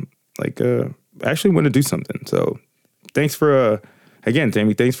 actually want to do something. So thanks for, again,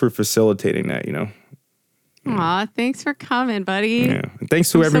 Tammy, thanks for facilitating that, Aw, thanks for coming, buddy. Yeah. And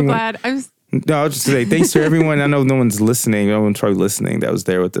thanks to everyone. I'm so glad. No, I'll just say thanks to everyone. I know no one's listening. No one's probably listening that was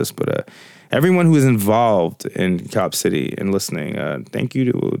there with us, but everyone who is involved in Cop City and listening, thank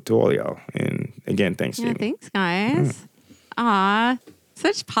you to all y'all. And again, thanks, Jamie. Thanks, guys. Aw,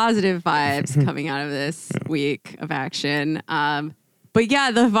 such positive vibes coming out of this week of action. But yeah,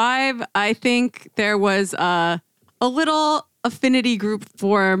 the vibe, I think there was a little affinity group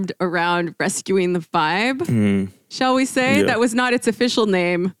formed around rescuing the vibe, shall we say? Yeah. That was not its official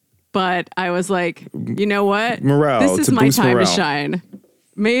name, but I was like, you know what? Morale. This is my time morale. to shine.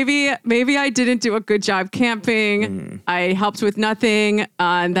 Maybe I didn't do a good job camping. I helped with nothing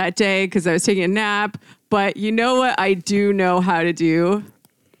on that day because I was taking a nap. But you know what I do know how to do,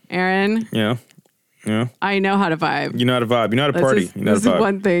 Aaron? Yeah. I know how to vibe. You know how to vibe. You know how to party. This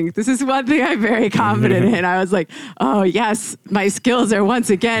is one thing I'm very confident in. I was like, oh yes, my skills are once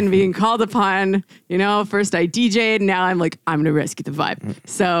again being called upon. First I DJ'd, now I'm like, I'm gonna rescue the vibe.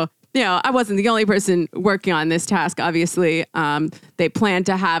 So, I wasn't the only person working on this task, obviously. They planned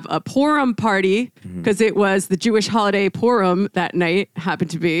to have a Purim party because it was the Jewish holiday Purim that night,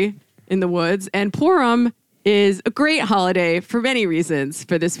 happened to be in the woods. And Purim is a great holiday for many reasons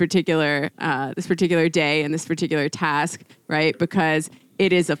for this particular day and this particular task, right? Because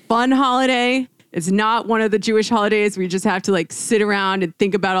it is a fun holiday. It's not one of the Jewish holidays where you just have to like sit around and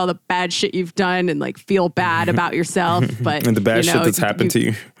think about all the bad shit you've done and like feel bad about yourself. But and the bad shit that's happened to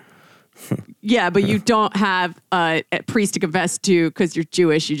you. Yeah, but you don't have a priest to confess to because you're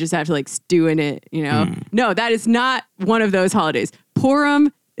Jewish. You just have to like stew in it, No, that is not one of those holidays.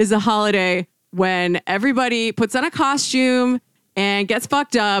 Purim is a holiday when everybody puts on a costume and gets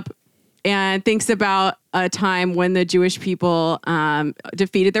fucked up and thinks about a time when the Jewish people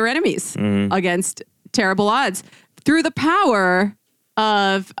defeated their enemies against terrible odds through the power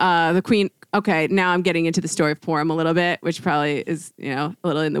of the queen. Okay, now I'm getting into the story of Purim a little bit, which probably is, a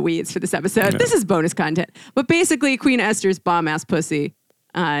little in the weeds for this episode. Yeah. This is bonus content. But basically, Queen Esther's bomb-ass pussy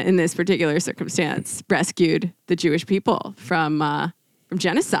in this particular circumstance rescued the Jewish people from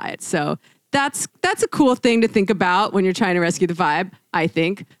genocide. So that's a cool thing to think about when you're trying to rescue the vibe, I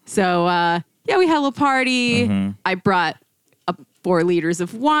think. So, we had a little party. I brought 4 liters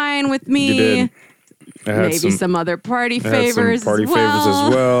of wine with me. You did. Maybe some other party favors favors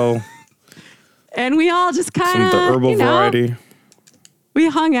as well. And we all just kind of, the herbal variety. We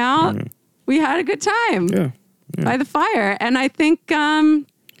hung out. We had a good time by the fire. And I think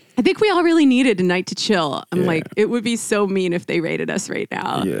we all really needed a night to chill. I'm like, it would be so mean if they raided us right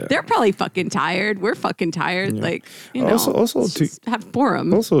now. Yeah. They're probably fucking tired. We're fucking tired. Yeah. Like, also to have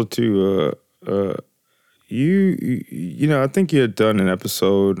Purim. Also to, I think you had done an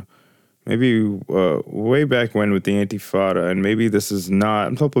episode maybe way back when with the Antifada, and maybe this is not,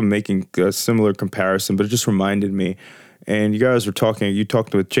 I'm hoping making a similar comparison, but it just reminded me. And you guys were you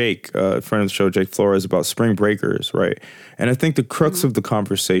talked with Jake, a friend of the show, Jake Flores, about spring breakers, right? And I think the crux of the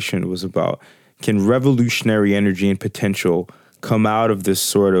conversation was about, can revolutionary energy and potential come out of this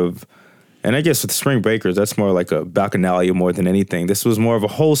sort of, and I guess with spring breakers, that's more like a bacchanalia more than anything. This was more of a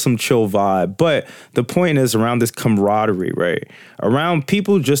wholesome, chill vibe. But the point is around this camaraderie, right? Around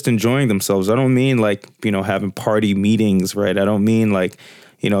people just enjoying themselves. I don't mean like, having party meetings, right? I don't mean like,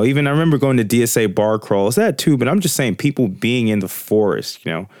 even I remember going to DSA bar crawls, that too, but I'm just saying people being in the forest,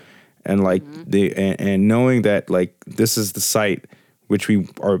 and like and knowing that like this is the site which we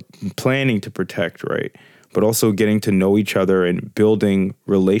are planning to protect, right? But also getting to know each other and building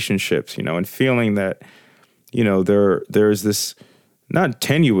relationships, and feeling that, there's this not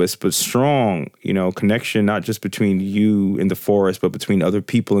tenuous, but strong, connection, not just between you and the forest, but between other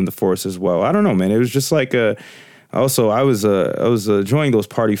people in the forest as well. I don't know, man. It was just like also, I was enjoying those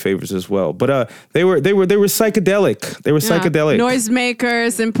party favors as well, but they were psychedelic. They were psychedelic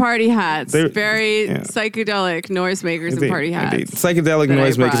noisemakers and party hats. Very psychedelic noisemakers and party hats. Indeed. Psychedelic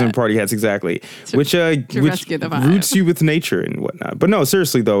noisemakers and party hats, exactly. Which roots you with nature and whatnot. But no,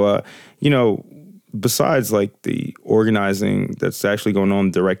 seriously though, besides like the organizing that's actually going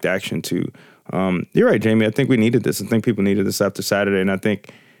on, direct action too. You're right, Jamie. I think we needed this. I think people needed this after Saturday, and I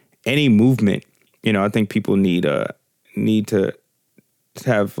think any movement. I think people need to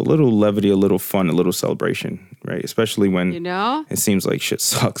have a little levity, a little fun, a little celebration, right? Especially when it seems like shit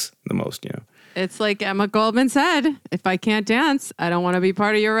sucks the most. It's like Emma Goldman said: "If I can't dance, I don't want to be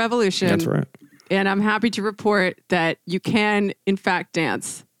part of your revolution." That's right. And I'm happy to report that you can, in fact,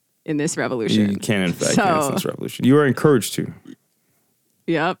 dance in this revolution. You can, in fact, dance in this revolution. You are encouraged to.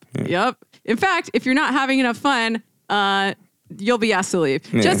 Yep. In fact, if you're not having enough fun, you'll be asked to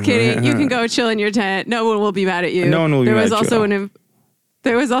leave. Yeah. Just kidding. You can go chill in your tent. No one will be mad at you. No one will be mad at you.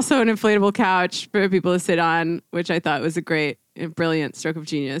 There was also an inflatable couch for people to sit on, which I thought was a great and brilliant stroke of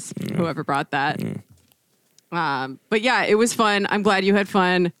genius. Yeah. Whoever brought that. Yeah. But yeah, it was fun. I'm glad you had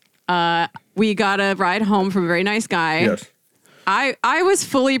fun. We got a ride home from a very nice guy. Yes. I was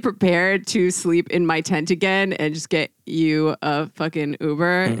fully prepared to sleep in my tent again and just get you a fucking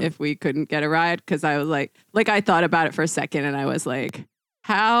Uber if we couldn't get a ride. Because I was like I thought about it for a second and I was like,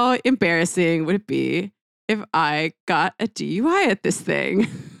 how embarrassing would it be if I got a DUI at this thing?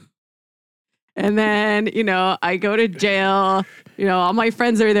 And then, I go to jail, all my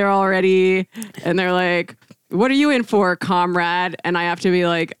friends are there already and they're like, what are you in for, comrade? And I have to be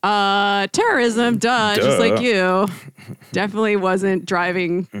like, terrorism, duh, just like you. Definitely wasn't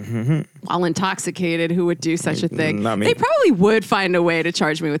driving while intoxicated. Who would do such a thing? Not me. They probably would find a way to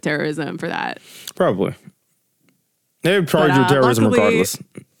charge me with terrorism for that. Probably. They would charge you with terrorism regardless.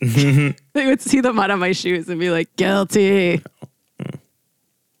 They would see the mud on my shoes and be like, guilty.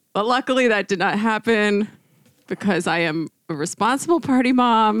 But luckily that did not happen because I am a responsible party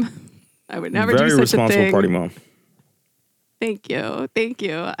mom. I would never do such a thing. Very responsible party mom. Thank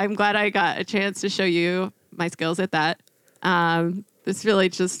you. I'm glad I got a chance to show you my skills at that. It's really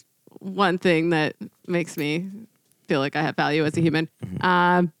just one thing that makes me feel like I have value as a human.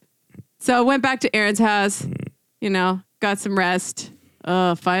 So I went back to Aaron's house, got some rest.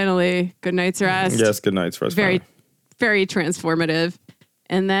 Oh, finally, good night's rest. Yes, good night's rest. Very, very transformative.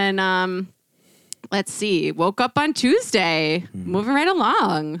 And then, let's see, woke up on Tuesday, moving right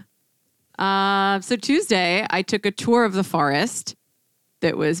along. So Tuesday, I took a tour of the forest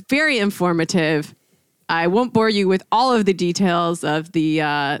that was very informative. I won't bore you with all of the details of the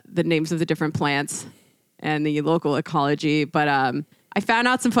names of the different plants and the local ecology, but I found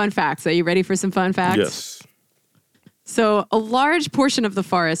out some fun facts. Are you ready for some fun facts? Yes. So a large portion of the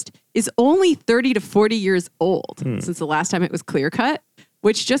forest is only 30 to 40 years old since the last time it was clear cut,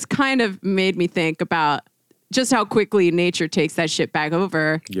 which just kind of made me think about just how quickly nature takes that shit back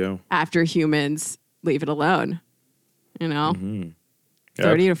over after humans leave it alone. 30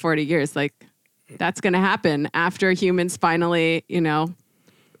 to 40 years. Like, that's going to happen after humans finally,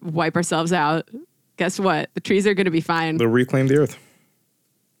 wipe ourselves out. Guess what? The trees are going to be fine. They'll reclaim the earth.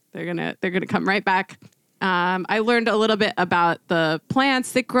 They're gonna come right back. I learned a little bit about the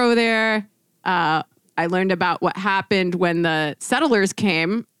plants that grow there. I learned about what happened when the settlers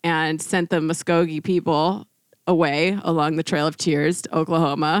came and sent the Muskogee people away along the Trail of Tears to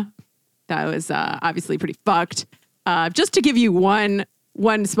Oklahoma. That was obviously pretty fucked. Just to give you one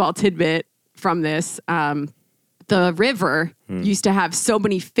small tidbit from this, the river used to have so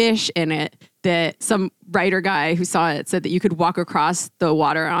many fish in it that some writer guy who saw it said that you could walk across the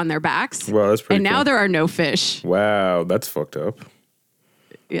water on their backs. Wow, that's pretty cool. And now there are no fish. Wow, that's fucked up.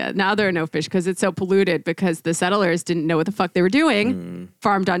 Yeah, now there are no fish because it's so polluted because the settlers didn't know what the fuck they were doing,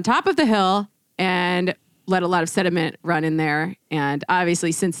 farmed on top of the hill, and let a lot of sediment run in there. And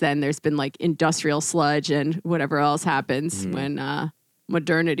obviously since then, there's been like industrial sludge and whatever else happens when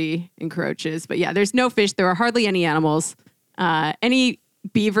modernity encroaches. But yeah, there's no fish. There are hardly any animals. Any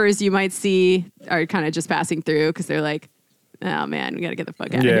beavers you might see are kind of just passing through because they're like, oh man, we got to get the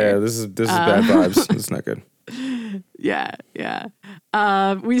fuck out of here. Yeah, this is bad vibes. It's not good. Yeah.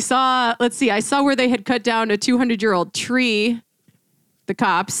 We saw, I saw where they had cut down a 200-year-old tree. The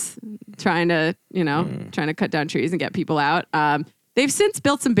cops trying to cut down trees and get people out. They've since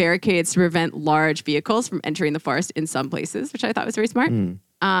built some barricades to prevent large vehicles from entering the forest in some places, which I thought was very smart.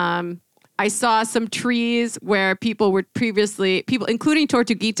 I saw some trees where people, including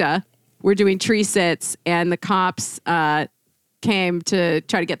Tortuguita, were doing tree sits, and the cops came to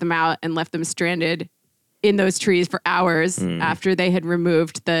try to get them out and left them stranded in those trees for hours after they had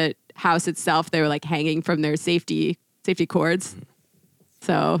removed the house itself. They were like hanging from their safety cords.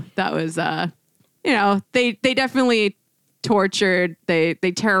 So that was, they definitely tortured, they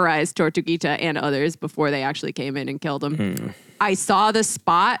terrorized Tortuguita and others before they actually came in and killed him. I saw the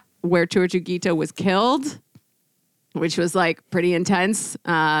spot where Tortuguita was killed, which was like pretty intense.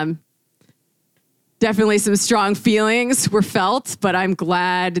 Definitely some strong feelings were felt, but I'm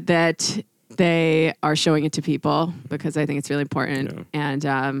glad that they are showing it to people because I think it's really important. Yeah.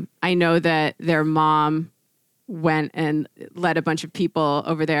 And I know that their mom went and led a bunch of people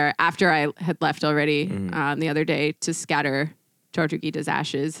over there after I had left already the other day to scatter Tortuguita's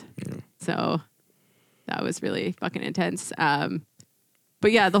ashes. Yeah. So that was really fucking intense.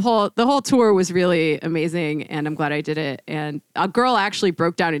 But yeah, the whole tour was really amazing, and I'm glad I did it. And a girl actually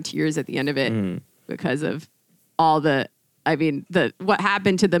broke down in tears at the end of it because of all what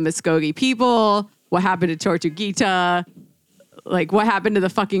happened to the Muskogee people, what happened to Tortuguita, like what happened to the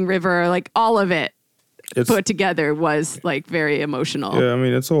fucking river, like all of it put together was like very emotional. Yeah, I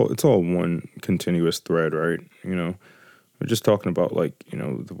mean it's all one continuous thread, right? We're just talking about like,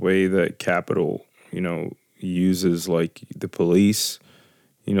 the way that Capitol, uses like the police,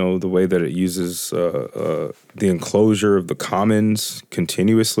 the way that it uses the enclosure of the commons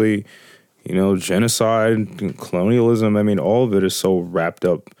continuously, genocide, colonialism. I mean, all of it is so wrapped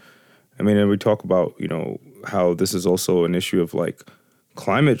up. I mean, and we talk about, how this is also an issue of like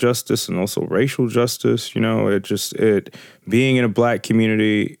climate justice and also racial justice. It being in a black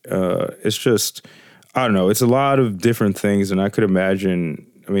community, it's just, I don't know, it's a lot of different things. And I could imagine,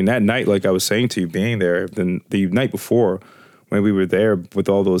 I mean, that night, like I was saying to you, being there, then the night before when we were there with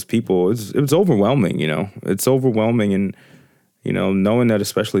all those people, it was overwhelming, it's overwhelming. And, knowing that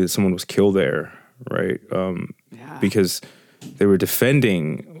especially that someone was killed there, right? Because they were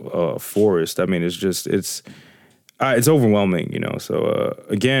defending a forest. I mean, it's overwhelming, So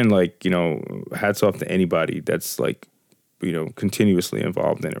again, like, hats off to anybody that's like, continuously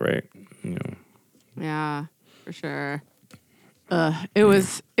involved in it, right? Yeah, for sure. It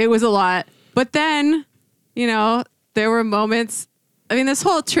was a lot. But then, there were moments. I mean, this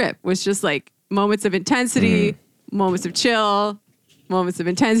whole trip was just like moments of intensity, moments of chill, moments of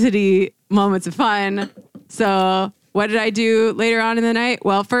intensity, moments of fun. So what did I do later on in the night?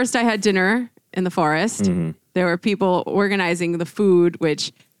 Well, first I had dinner in the forest. There were people organizing the food,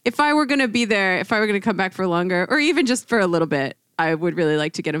 which if I were going to be there, if I were going to come back for longer, or even just for a little bit, I would really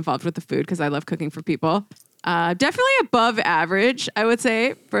like to get involved with the food because I love cooking for people. Definitely above average, I would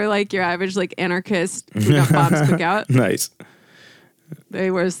say, for like your average like anarchist who got Bob's cookout. Nice.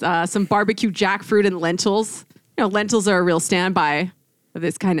 There was some barbecue jackfruit and lentils. Lentils are a real standby of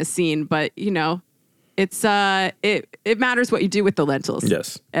this kind of scene, but it's it matters what you do with the lentils.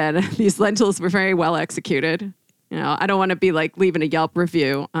 Yes. And these lentils were very well executed. I don't want to be like leaving a Yelp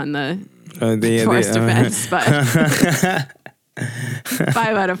review on the forest defense, but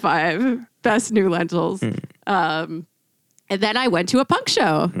 5 out of 5. Best new lentils. And then I went to a punk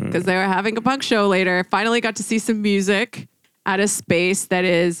show because they were having a punk show later. Finally got to see some music at a space that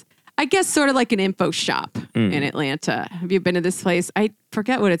is, I guess, sort of like an info shop in Atlanta. Have you been to this place? I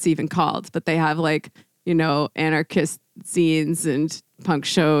forget what it's even called, but they have like, anarchist scenes and punk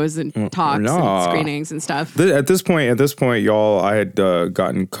shows and talks and screenings and stuff. At this point, y'all, I had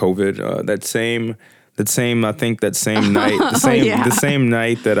gotten COVID. That same night, the same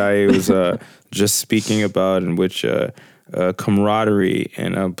night that I was just speaking about, in which camaraderie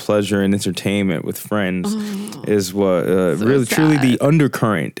and pleasure and entertainment with friends is what really sad. Truly the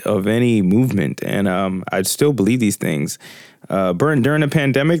undercurrent of any movement. And I still believe these things. During a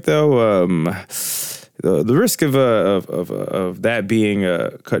pandemic, though, the risk of that being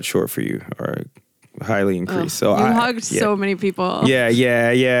cut short for you are highly increased. So you hugged so many people. Yeah.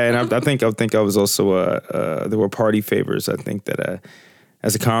 And I think I was also there were party favors. I think that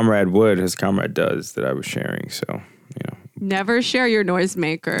as a comrade does, that I was sharing. So never share your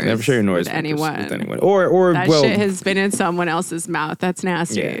noisemakers. Never share your noisemakers with anyone. Or that shit has been in someone else's mouth. That's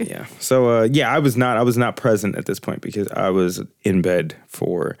nasty. Yeah. So I was not present at this point because I was in bed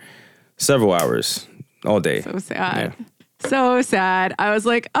for several hours all day. So sad. Yeah. So sad. I was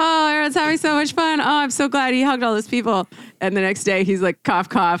like, oh, Aaron's having so much fun. Oh, I'm so glad he hugged all those people. And the next day he's like, cough,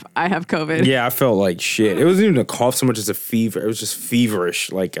 cough, I have COVID. Yeah, I felt like shit. It wasn't even a cough so much as a fever. It was just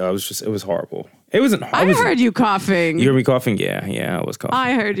feverish. Like, it was horrible. It wasn't hard. I heard you coughing. You heard me coughing? Yeah, I was coughing.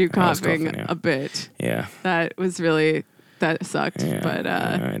 I heard you coughing a bit. Yeah. That sucked. Yeah,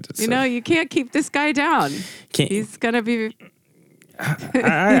 but, you can't keep this guy down. He's going to be...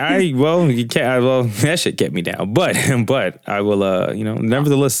 Well, you can't. Well, that should get me down. But I will.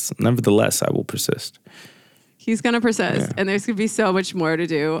 Nevertheless, I will persist. He's going to persist, and there's going to be so much more to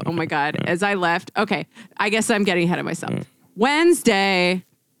do. Oh, my God. As I left, okay, I guess I'm getting ahead of myself. Wednesday,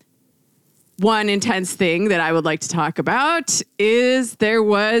 one intense thing that I would like to talk about is there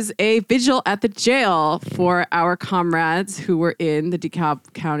was a vigil at the jail for our comrades who were in the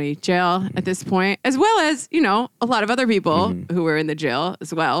DeKalb County jail at this point, as well as, a lot of other people who were in the jail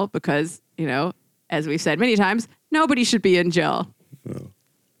as well, because, as we've said many times, nobody should be in jail. No.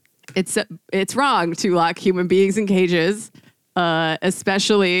 It's wrong to lock human beings in cages,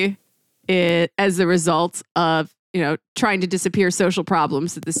 especially as a result of, trying to disappear social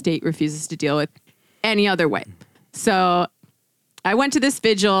problems that the state refuses to deal with any other way. So I went to this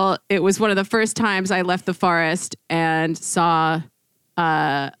vigil. It was one of the first times I left the forest and saw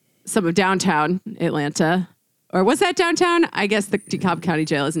some of downtown Atlanta. Or was that downtown? I guess the DeKalb County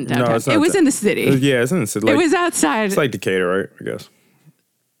Jail isn't downtown. No, it's not. It was in the city. Yeah, it's in the city. It was outside. It's like Decatur, right? I guess.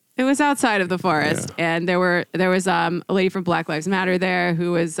 It was outside of the forest, and there was a lady from Black Lives Matter there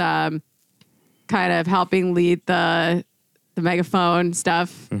who was kind of helping lead the megaphone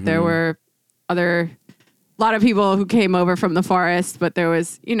stuff. There were a lot of people who came over from the forest, but there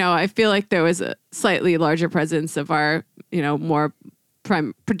was, I feel like there was a slightly larger presence of our, more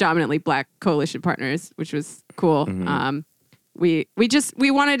predominantly Black coalition partners, which was cool. We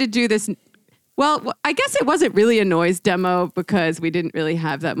wanted to do this. Well, I guess it wasn't really a noise demo because we didn't really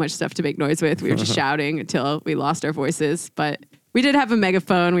have that much stuff to make noise with. We were just shouting until we lost our voices. But we did have a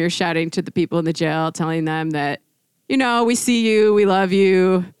megaphone. We were shouting to the people in the jail, telling them that, we see you, we love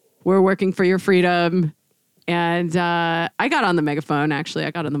you, we're working for your freedom. And I got on the megaphone, actually.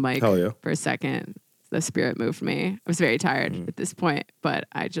 I got on the mic for a second. The spirit moved me. I was very tired at this point, but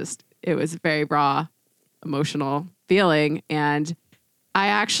it was a very raw, emotional feeling. And I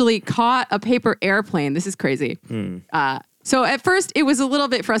actually caught a paper airplane. This is crazy. So at first it was a little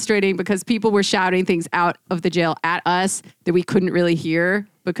bit frustrating because people were shouting things out of the jail at us that we couldn't really hear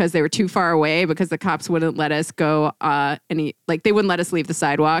because they were too far away, because the cops wouldn't let us go they wouldn't let us leave the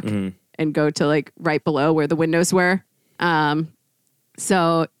sidewalk and go to right below where the windows were.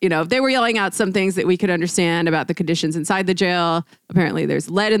 So, they were yelling out some things that we could understand about the conditions inside the jail. Apparently there's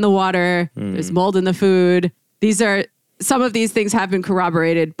lead in the water. There's mold in the food. Some of these things have been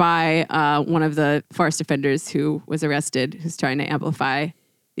corroborated by one of the forest offenders who was arrested, who's trying to amplify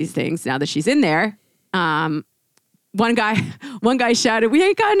these things now that she's in there. One guy shouted, "We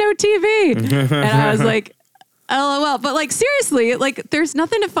ain't got no TV." And I was like, LOL. But seriously, there's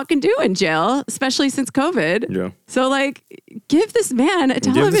nothing to fucking do in jail, especially since COVID. Yeah. So give this man a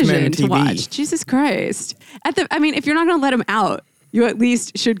television to watch. Jesus Christ. If you're not going to let him out, you at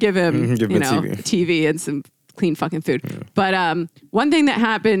least should give him, TV and some clean fucking food. Yeah. But one thing that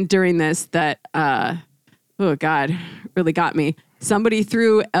happened during this that, oh God, really got me. Somebody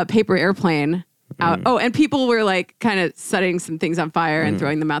threw a paper airplane out. Oh, and people were kind of setting some things on fire and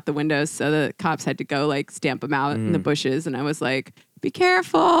throwing them out the windows. So the cops had to go stamp them out in the bushes. And I was like, be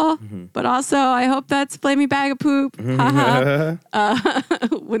careful. But also, I hope that's flaming bag of poop. Wouldn't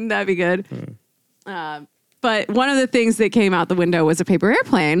that be good? But one of the things that came out the window was a paper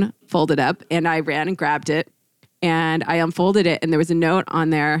airplane folded up, and I ran and grabbed it, and I unfolded it, and there was a note on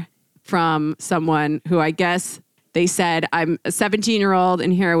there from someone who I guess they said, "I'm a 17-year-old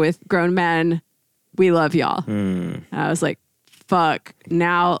in here with grown men. We love y'all." And I was like, fuck.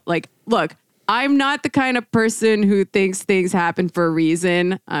 Now, look, I'm not the kind of person who thinks things happen for a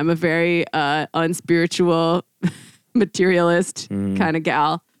reason. I'm a very unspiritual, materialist kind of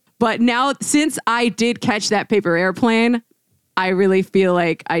gal. But now, since I did catch that paper airplane, I really feel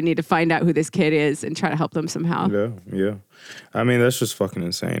like I need to find out who this kid is and try to help them somehow. Yeah. That's just fucking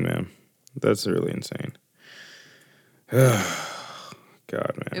insane, man. That's really insane.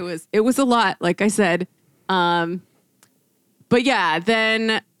 God, man. It was a lot, like I said. But yeah,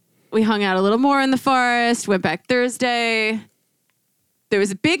 then we hung out a little more in the forest, went back Thursday. There was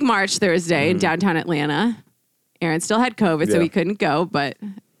a big march Thursday in downtown Atlanta. Aaron still had COVID, so he couldn't go, but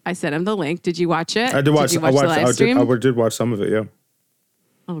I sent him the link. Did you watch it? I did watch. Did you watch the live stream? I did watch some of it. Yeah.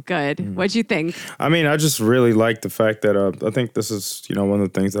 Oh, good. What'd you think? I just really like the fact that I think this is one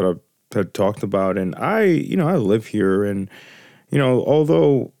of the things that I had talked about, and I live here, and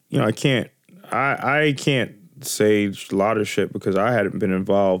although I can't say a lot of shit because I hadn't been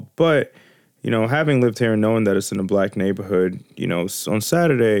involved, but having lived here and knowing that it's in a Black neighborhood, on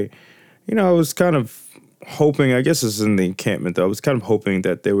Saturday, I was kind of hoping, I guess it's in the encampment though, I was kind of hoping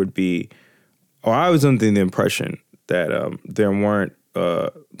that there would be, or I was under the impression that there weren't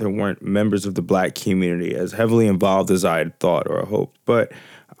members of the black community as heavily involved as I had thought or hoped. But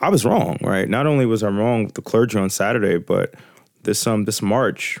I was wrong, right? Not only was I wrong with the clergy on Saturday, but this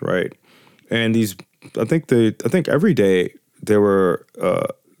march, right? And I think every day there were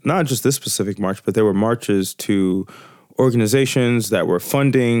not just this specific march, but there were marches to organizations that were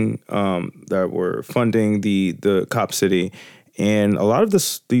funding the Cop City, and a lot of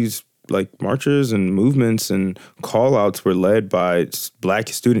these like marches and movements and call outs were led by black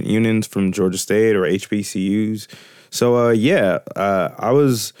student unions from Georgia State or HBCUs. So I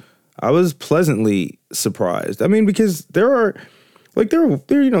was pleasantly surprised. I mean, because there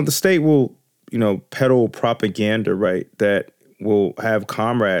the state will peddle propaganda, right, that will have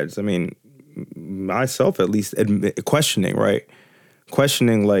comrades. I mean, myself at least questioning like,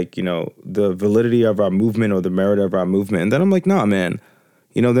 the validity of our movement or the merit of our movement. And then I'm like, nah, man,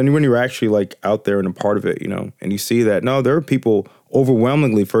 then when you're actually like out there and a part of it, and you see that, no, there are people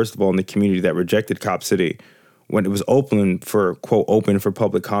overwhelmingly, first of all, in the community that rejected Cop City when it was open for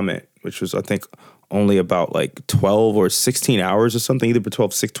public comment, which was, I think, only about like 12 or 16 hours or something, either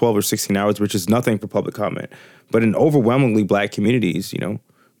 12 or 16 hours, which is nothing for public comment. But in overwhelmingly black communities,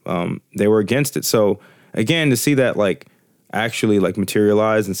 they were against it. So again, to see that like actually like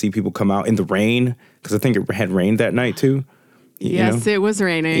materialize and see people come out in the rain, because I think it had rained that night too. Yes, it was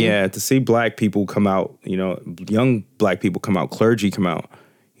raining. Yeah, to see black people come out, young black people come out, clergy come out,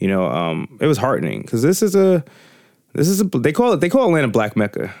 it was heartening, because they call Atlanta Black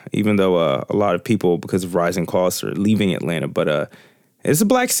Mecca, even though a lot of people, because of rising costs, are leaving Atlanta. But it's a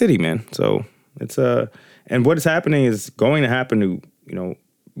black city, man. So it's and what is happening is going to happen to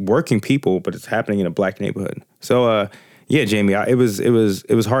working people, but it's happening in a black neighborhood. So Jamie, it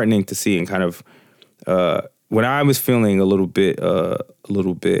was heartening to see, and kind of when I was feeling a little bit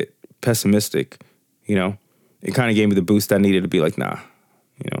pessimistic, it kind of gave me the boost I needed to be like, nah,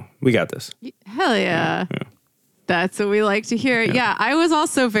 we got this. Hell yeah. That's what we like to hear. Yeah, I was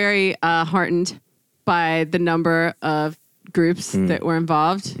also very heartened by the number of groups that were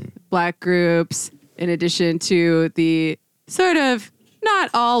involved, black groups, in addition to the sort of not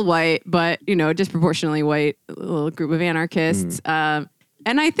all white, but, disproportionately white little group of anarchists.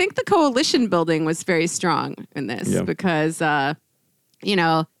 And I think the coalition building was very strong in this because,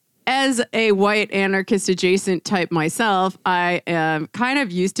 as a white anarchist adjacent type myself, I am kind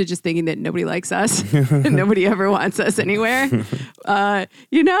of used to just thinking that nobody likes us and nobody ever wants us anywhere. You kind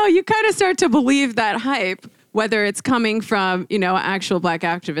of start to believe that hype, whether it's coming from, actual black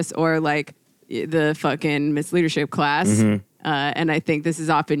activists or like the fucking misleadership class. And I think this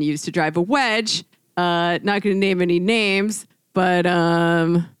is often used to drive a wedge. Not going to name any names, but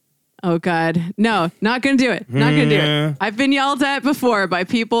oh God, no, not going to do it. Not going to do it. I've been yelled at before by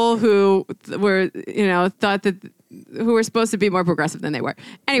people who were, thought that who were supposed to be more progressive than they were.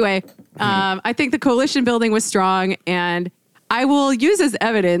 Anyway, I think the coalition building was strong, and I will use as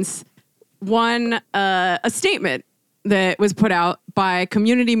evidence a statement that was put out by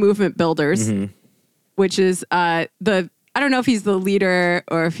Community Movement Builders, which is I don't know if he's the leader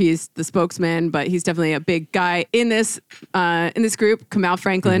or if he's the spokesman, but he's definitely a big guy in this group. Kamal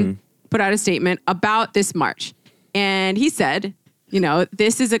Franklin put out a statement about this march. And he said,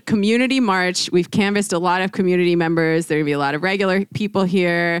 this is a community march. We've canvassed a lot of community members. There are going to be a lot of regular people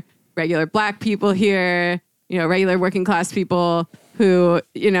here, regular black people here, regular working class people who,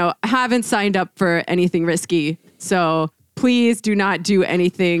 haven't signed up for anything risky. So please do not do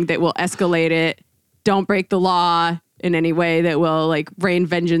anything that will escalate it. Don't break the law in any way that will like rain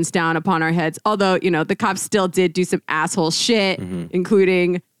vengeance down upon our heads. Although, the cops still did do some asshole shit,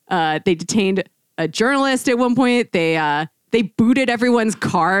 including they detained a journalist at one point. They booted everyone's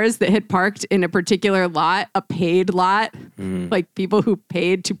cars that had parked in a particular lot, a paid lot, like people who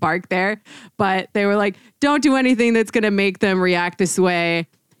paid to park there. But they were like, don't do anything that's going to make them react this way.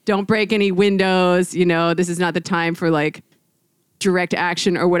 Don't break any windows. This is not the time for like direct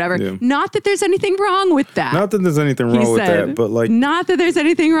action or whatever. Yeah. Not that there's anything wrong with that. Not that there's anything wrong with that, but like... Not that there's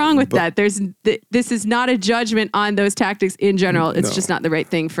anything wrong with that. This is not a judgment on those tactics in general. It's just not the right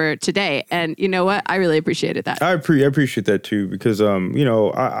thing for today. And you know what? I really appreciated that. I appreciate that too, because,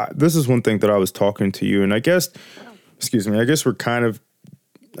 this is one thing that I was talking to you, and I guess we're kind of,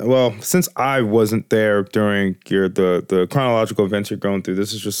 well, since I wasn't there during the chronological events you're going through,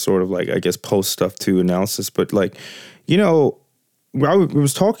 this is just sort of like, I guess, post stuff too, analysis, but like, I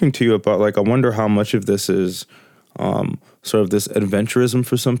was talking to you about, like, I wonder how much of this is sort of this adventurism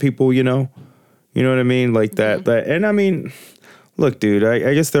for some people, you know what I mean? Like that, and I mean, look, dude,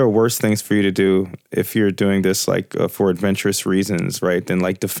 I guess there are worse things for you to do if you're doing this like for adventurous reasons, right? Than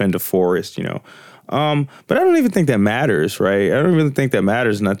like defend a forest, you know. But I don't even think that matters, right? I don't really think that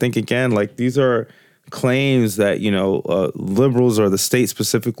matters. And I think, again, like these are claims that, you know, liberals or the state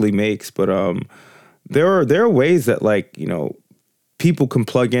specifically makes. But there are ways that, like, you know, people can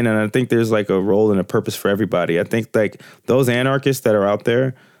plug in. And I think there's like a role and a purpose for everybody. I think like those anarchists that are out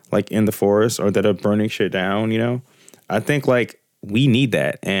there, like in the forest or that are burning shit down, you know, I think like we need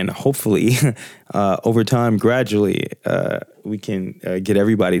that. And hopefully over time, gradually, we can get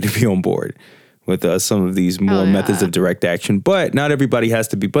everybody to be on board with some of these more methods of direct action. But not everybody has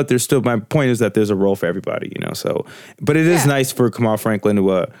to be. But there's still, my point is that there's a role for everybody, you know. So, but it is nice for Kamal Franklin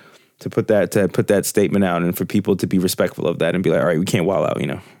to put that statement out and for people to be respectful of that and be like, all right, we can't wild out, you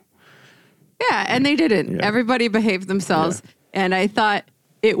know. Yeah, and they didn't. Yeah. Everybody behaved themselves. Yeah. And I thought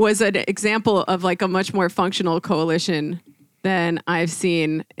it was an example of like a much more functional coalition than I've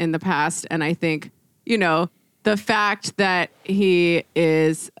seen in the past. And I think, you know, the fact that he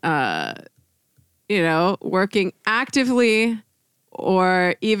is, you know, working actively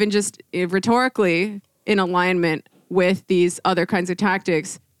or even just rhetorically in alignment with these other kinds of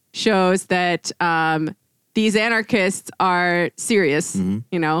tactics shows that these anarchists are serious. Mm-hmm.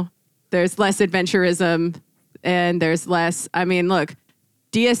 You know, there's less adventurism and there's less. I mean, look,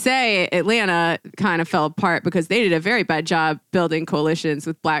 DSA Atlanta kind of fell apart because they did a very bad job building coalitions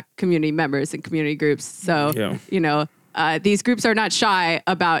with Black community members and community groups. So, you know, these groups are not shy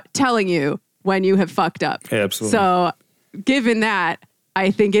about telling you when you have fucked up. Yeah, absolutely. So given that,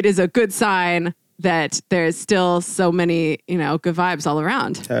 I think it is a good sign that there's still so many, you know, good vibes all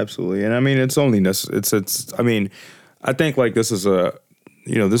around. Absolutely. And I mean, it's only, I mean, I think like this is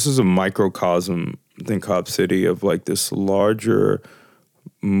a microcosm in Cop City of like this larger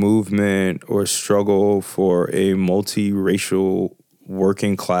movement or struggle for a multiracial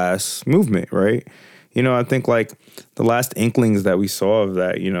working class movement, right? You know, I think like the last inklings that we saw of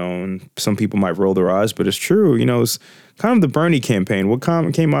that, you know, and some people might roll their eyes, but it's true, you know, it's kind of the Bernie campaign. What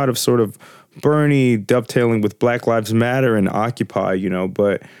came out of sort of Bernie dovetailing with Black Lives Matter and Occupy, you know,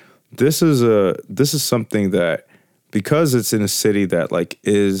 but this is something that, because it's in a city that like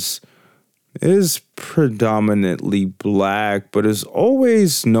is predominantly Black, but has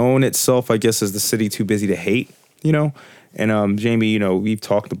always known itself, I guess, as the city too busy to hate, you know? And Jamie, you know, we've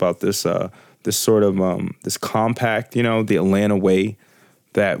talked about this this sort of this compact, you know, the Atlanta way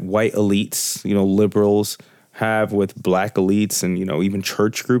that white elites, you know, liberals have with Black elites and, you know, even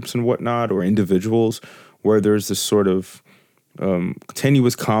church groups and whatnot, or individuals, where there's this sort of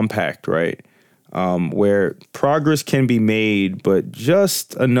tenuous compact, right? Where progress can be made, but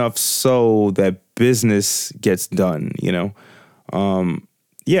just enough so that business gets done, you know?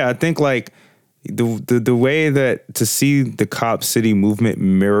 I think like the way that to see the Cop City movement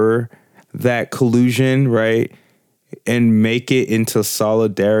mirror that collusion, right? And make it into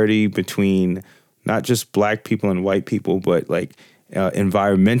solidarity between not just Black people and white people, but like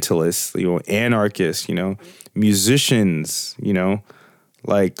environmentalists, you know, anarchists, you know, musicians, you know,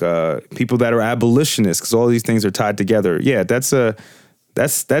 like people that are abolitionists, because all these things are tied together. Yeah, that's the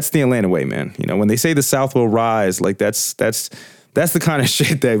Atlanta way, man. You know, when they say the South will rise, like that's the kind of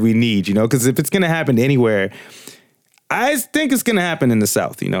shit that we need, you know, because if it's going to happen anywhere, I think it's going to happen in the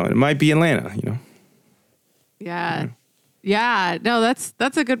South, you know, and it might be Atlanta, you know. Yeah. No, that's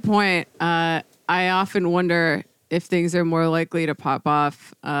a good point. I often wonder if things are more likely to pop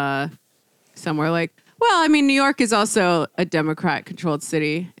off somewhere like, well, I mean, New York is also a Democrat-controlled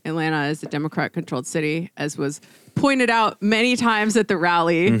city. Atlanta is a Democrat-controlled city, as was pointed out many times at the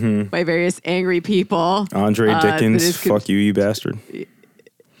rally by various angry people. Andre Dickens, fuck you, you bastard.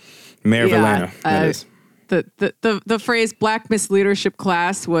 Mayor of Atlanta, that is. The phrase "Black misleadership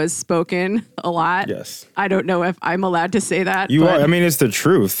class" was spoken a lot. Yes. I don't know if I'm allowed to say that. You are. I mean, it's the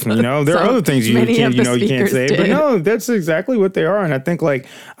truth. You know, there are other things you can't say, but no, that's exactly what they are. And I think like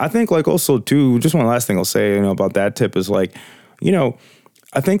also too, just one last thing I'll say, you know, about that tip is like, you know,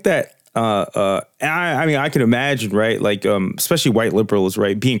 I think that I mean, I can imagine, right? Like, especially white liberals,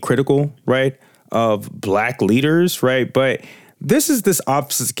 right, being critical, right, of Black leaders, right, but this is this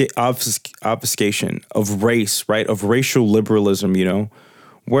obfuscation of race, right? Of racial liberalism, you know,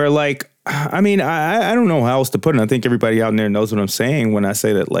 where like, I mean, I don't know how else to put it. I think everybody out there knows what I'm saying when I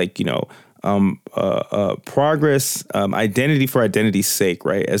say that, like, you know, progress, identity for identity's sake,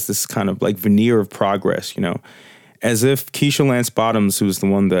 right? As this kind of like veneer of progress, you know, as if Keisha Lance Bottoms, who was the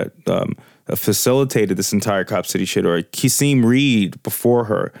one that facilitated this entire Cop City shit, or Kisim Reed before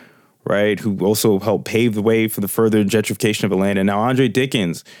her, right, who also helped pave the way for the further gentrification of Atlanta. Now, Andre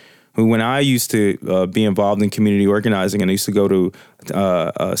Dickens, who, when I used to be involved in community organizing, and I used to go to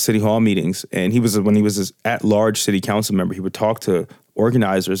city hall meetings, and when he was this at-large city council member, he would talk to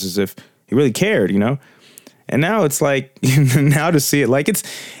organizers as if he really cared, And now it's like, now to see it, like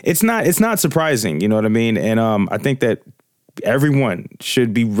it's not surprising, you know what I mean? And I think that everyone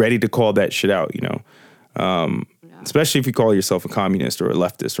should be ready to call that shit out, especially if you call yourself a communist or a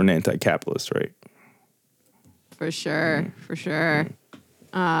leftist or an anti-capitalist, right? For sure.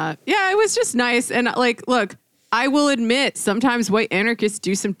 Yeah, it was just nice. And like, look, I will admit, sometimes white anarchists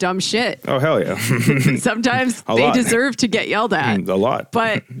do some dumb shit. Oh, hell yeah. Sometimes they deserve to get yelled at. A lot.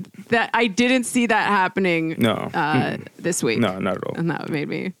 But that I didn't see that happening this week. No, not at all. And that made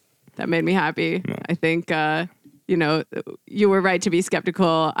me happy. No. I think, you were right to be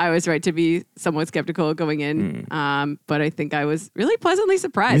skeptical. I was right to be somewhat skeptical going in. But I think I was really pleasantly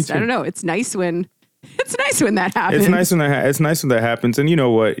surprised. I don't know. It's nice when that happens. It's nice when that happens. And you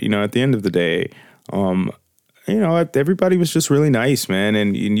know what? At the end of the day, everybody was just really nice, man.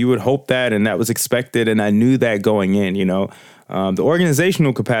 And you would hope that, and that was expected. And I knew that going in, the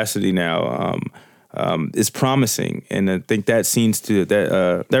organizational capacity now is promising. And I think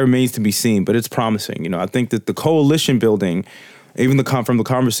that remains to be seen, but it's promising. I think that the coalition building, even from the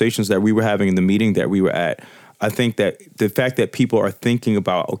conversations that we were having in the meeting that we were at, I think that the fact that people are thinking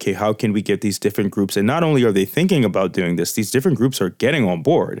about, okay, how can we get these different groups? And not only are they thinking about doing this, these different groups are getting on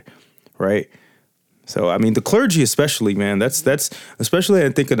board, right? So, I mean, the clergy especially, man, that's especially, I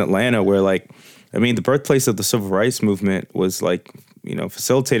think, in Atlanta, where, the birthplace of the civil rights movement was,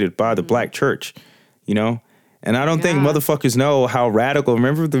 facilitated by the black church, And I don't think motherfuckers know how radical.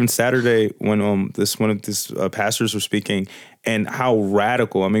 Remember on Saturday when one of these pastors were speaking, and how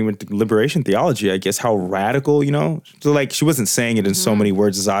radical. I mean, with liberation theology, I guess how radical. So she wasn't saying it in so many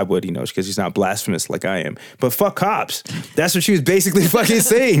words as I would, because she's not blasphemous like I am. But fuck cops. That's what she was basically fucking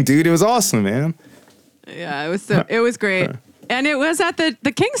saying, dude. It was awesome, man. Yeah, it was great. And it was at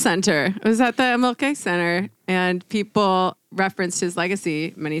the King Center. It was at the MLK Center, and people referenced his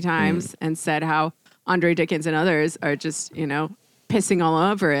legacy many times and said how Andre Dickens and others are just, pissing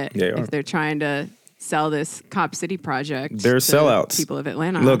all over it if they're trying to sell this Cop City project. They're sellouts. People of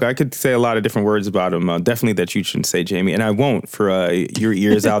Atlanta. Look, I could say a lot of different words about them. Definitely that you shouldn't say, Jamie, and I won't for your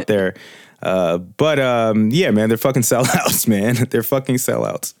ears out there. But yeah, man, they're fucking sellouts, man. They're fucking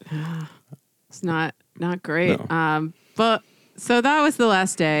sellouts. It's not great. No. But so that was the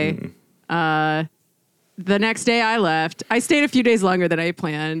last day. The next day I left. I stayed a few days longer than I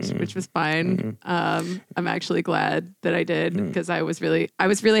planned, which was fine. I'm actually glad that I did, because I was really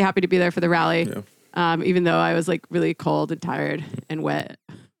happy to be there for the rally. Yeah. Even though I was really cold and tired and wet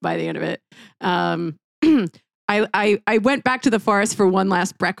by the end of it. I went back to the forest for one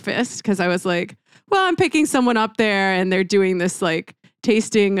last breakfast, because I was like, well, I'm picking someone up there and they're doing this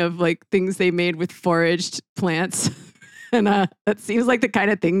tasting of things they made with foraged plants. And that seems like the kind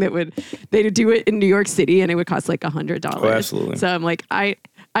of thing that they'd do it in New York City, and it would cost $100. Oh, absolutely. So I'm like, I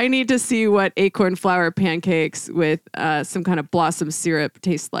need to see what acorn flour pancakes with some kind of blossom syrup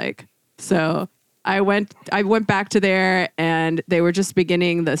taste like. So I went back to there, and they were just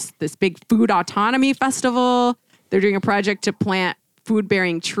beginning this big food autonomy festival. They're doing a project to plant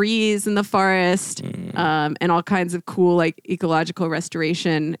food-bearing trees in the forest, and all kinds of cool ecological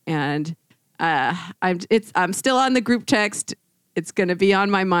restoration. And I'm still on the group text. It's going to be on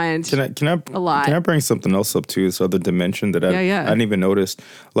my mind. Can I a lot. Can I bring something else up too? This other dimension that I hadn't even noticed.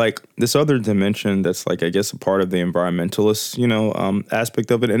 This other dimension that's I guess a part of the environmentalist, aspect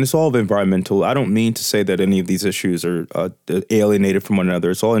of it. And it's all environmental. I don't mean to say that any of these issues are alienated from one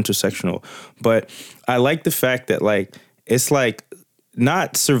another. It's all intersectional. But I like the fact that it's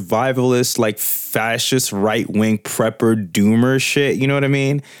not survivalist, fascist, right-wing prepper doomer shit, you know what I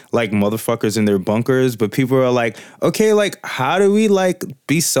mean? Motherfuckers in their bunkers, but people are okay, how do we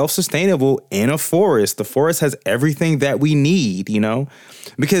be self-sustainable in a forest? The forest has everything that we need,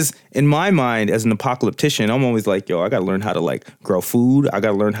 Because in my mind, as an apocalyptician, I'm always I gotta learn how to grow food. I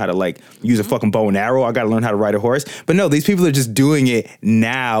gotta learn how to use a fucking bow and arrow. I gotta learn how to ride a horse. But no, these people are just doing it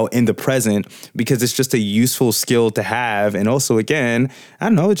now in the present, because it's just a useful skill to have. And also, again, I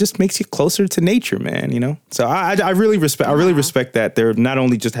don't know, it just makes you closer to nature, man, So I really respect that. They're not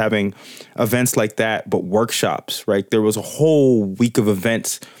only just having events like that, but workshops, right? There was a whole week of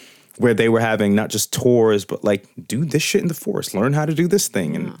events where they were having not just tours, but do this shit in the forest, learn how to do this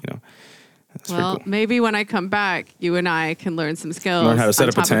thing. And, well, cool. Maybe when I come back, you and I can learn some skills. Learn how to set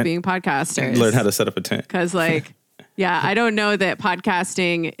up a tent. Of being podcasters. Learn how to set up a tent. Because Yeah, I don't know that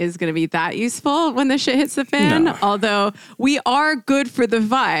podcasting is going to be that useful when the shit hits the fan. No. Although we are good for the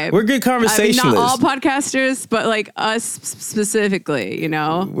vibe. We're good conversationalists. I mean, not all podcasters, but like us specifically, you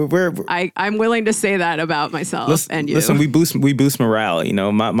know. I'm willing to say that about myself and you. Listen, we boost morale. You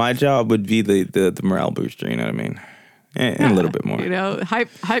know, my job would be the morale booster. You know what I mean? And a little bit more. You know,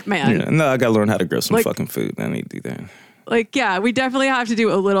 hype man. Yeah, no, I got to learn how to grill some fucking food. I need to do that. Like, yeah, we definitely have to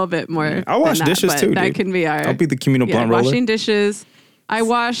do a little bit more. Yeah, I'll wash dishes too. That dude. can be our. I'll be the communal blunt roller. Washing dishes. I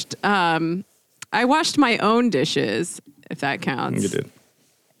washed my own dishes, if that counts. You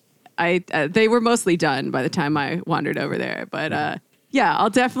did. They were mostly done by the time I wandered over there, but yeah, I'll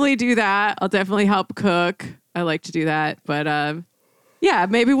definitely do that. I'll definitely help cook. I like to do that, but yeah,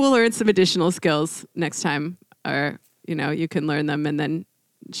 maybe we'll learn some additional skills next time, or you know, you can learn them and then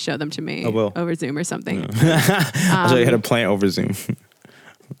show them to me over Zoom or something. Yeah. I'll show you how to plant over Zoom.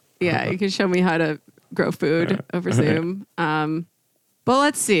 Yeah, you can show me how to grow food over Zoom. But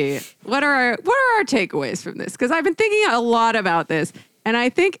let's see. What are our takeaways from this? Because I've been thinking a lot about this, and I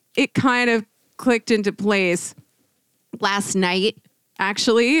think it kind of clicked into place last night,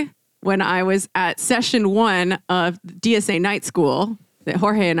 actually, when I was at session 1 of DSA Night School that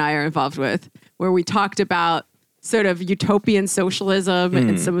Jorge and I are involved with, where we talked about sort of utopian socialism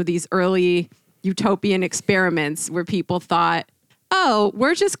and some of these early utopian experiments where people thought, oh,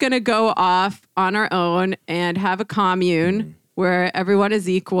 we're just going to go off on our own and have a commune where everyone is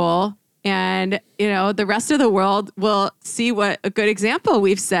equal. And, you know, the rest of the world will see what a good example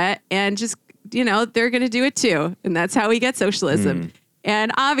we've set and just, you know, they're going to do it too. And that's how we get socialism.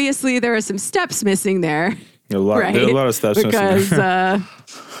 And obviously there are some steps missing there. There are a lot of steps because,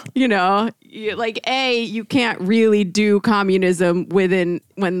 you know, like you can't really do communism when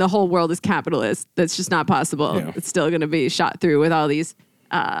the whole world is capitalist. That's just not possible. Yeah. It's still going to be shot through with all these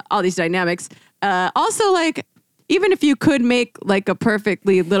dynamics. Also, like, even if you could make like a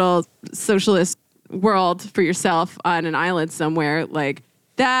perfectly little socialist world for yourself on an island somewhere, like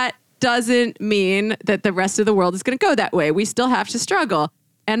that doesn't mean that the rest of the world is going to go that way. We still have to struggle.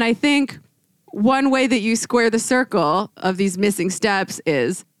 And I think one way that you square the circle of these missing steps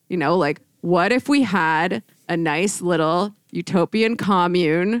is, you know, like, what if we had a nice little utopian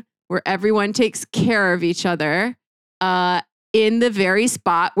commune where everyone takes care of each other in the very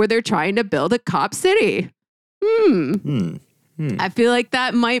spot where they're trying to build a cop city? I feel like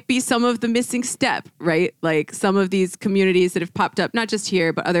that might be some of the missing step, right? Like some of these communities that have popped up, not just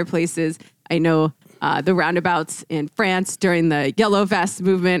here, but other places. I know the roundabouts in France during the Yellow Vest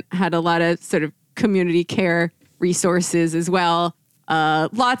movement had a lot of sort of community care resources as well.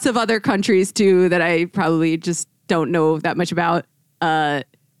 Lots of other countries too that I probably just don't know that much about.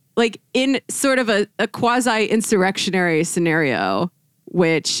 Like in sort of a quasi-insurrectionary scenario,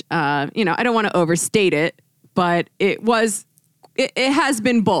 which, you know, I don't want to overstate it, but it has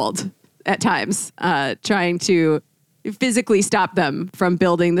been bold at times, trying to physically stop them from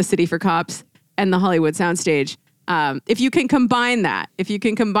building the City for Cops and the Hollywood soundstage. If you can combine that,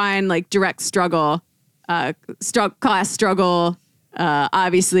 like direct struggle, class struggle,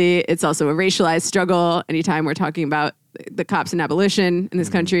 obviously it's also a racialized struggle anytime we're talking about the cops and abolition in this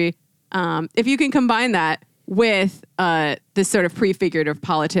country. If you can combine that with this sort of prefigurative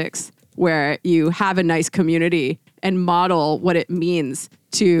politics where you have a nice community and model what it means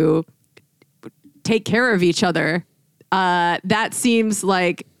to take care of each other, that seems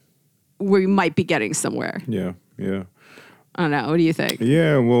like we might be getting somewhere. Yeah. I don't know. What do you think?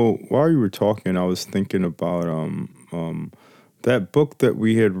 Yeah, well, while you were talking, I was thinking about that book that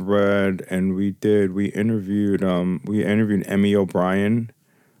we had read, and we interviewed Emmy O'Brien,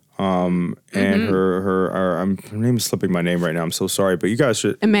 and her name is slipping my name right now. I'm so sorry, but you guys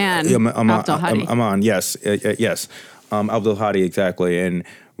should. Abdul Hadi. Aman, yes, Abdul Hadi, exactly. And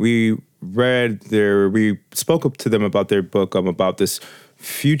we spoke up to them about their book, about this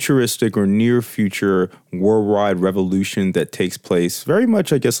futuristic or near future worldwide revolution that takes place very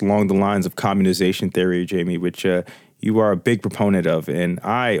much, I guess, along the lines of communization theory, Jamie, which you are a big proponent of, and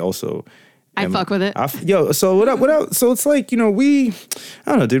I also. I fuck with it. So what? So it's like, you know, I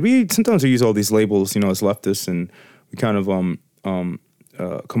don't know. Sometimes we use all these labels, you know, as leftists, and we kind of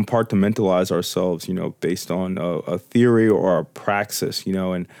compartmentalize ourselves, you know, based on a theory or a praxis, you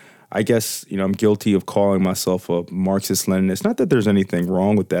know, and I guess, you know, I'm guilty of calling myself a Marxist-Leninist. Not that there's anything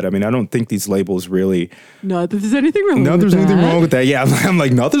wrong with that. I mean, I don't think these labels really... Not that there's anything wrong with that. Not there's anything wrong with that. Yeah, I'm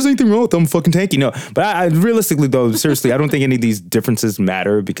like, not there's anything wrong with them. I'm fucking tanky. No, but I realistically, though, seriously, I don't think any of these differences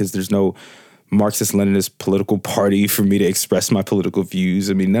matter because there's no Marxist-Leninist political party for me to express my political views.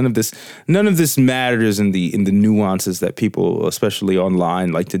 I mean, none of this matters in the nuances that people, especially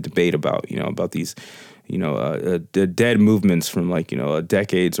online, like to debate about, you know, about these the dead movements from like,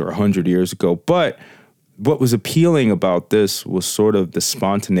 decades or 100 years ago. But what was appealing about this was sort of the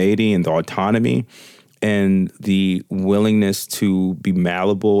spontaneity and the autonomy and the willingness to be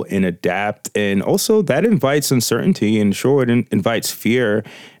malleable and adapt. And also that invites uncertainty, and sure, it invites fear,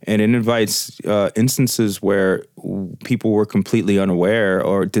 and it invites instances where people were completely unaware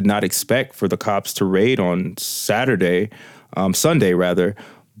or did not expect for the cops to raid on Sunday rather.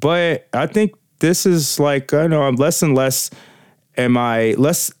 But I think this is like, I know I'm less and less,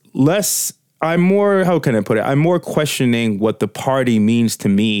 I'm more, how can I put it? I'm more questioning what the party means to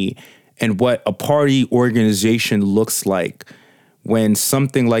me and what a party organization looks like when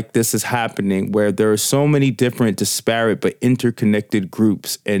something like this is happening, where there are so many different disparate but interconnected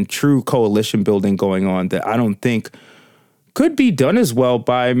groups and true coalition building going on that I don't think could be done as well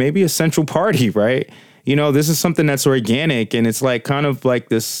by maybe a central party, right? This is something that's organic, and it's like kind of like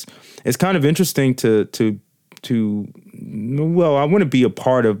this, it's kind of interesting to well, I want to be a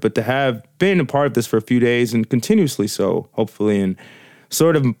part of, but to have been a part of this for a few days and continuously so, hopefully, and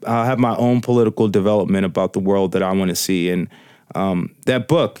sort of have my own political development about the world that I want to see. And that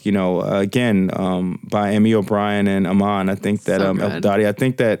book, again, by Amy O'Brien and Aman, I think that, El Dadi, I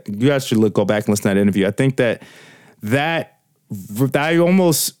think that you guys should go back and listen to that interview. I think that I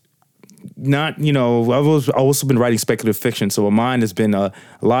almost not, I've also been writing speculative fiction. So mine has been a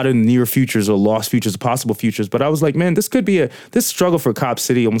lot of near futures or lost futures, possible futures. But I was like, man, this could be this struggle for Cop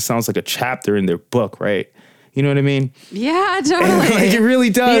City almost sounds like a chapter in their book, right? You know what I mean? Yeah, totally. Like, it really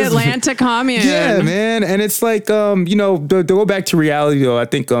does. The Atlanta Commune. Yeah, man. And it's like, to go back to reality, though, I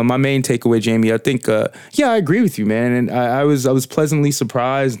think my main takeaway, Jamie, I think, I agree with you, man. And I was pleasantly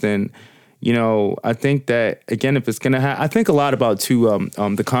surprised. And, I think that, again, if it's going to happen, I think a lot about, too,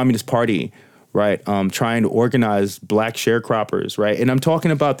 the Communist Party, right, trying to organize black sharecroppers, right? And I'm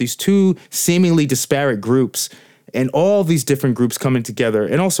talking about these two seemingly disparate groups and all these different groups coming together.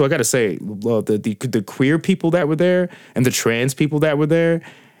 And also, I got to say, the queer people that were there and the trans people that were there,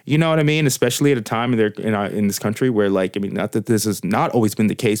 you know what I mean? Especially at a time in this country where, like, I mean, not that this has not always been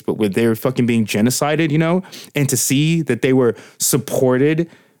the case, but where they're fucking being genocided, and to see that they were supported,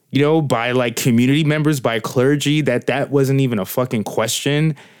 by like community members, by clergy, that wasn't even a fucking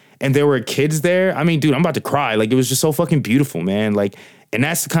question. And there were kids there. I mean, dude, I'm about to cry. Like, it was just so fucking beautiful, man. Like, and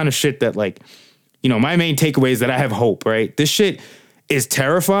that's the kind of shit that, like, my main takeaway is that I have hope, right? This shit is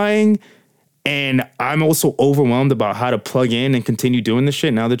terrifying, and I'm also overwhelmed about how to plug in and continue doing this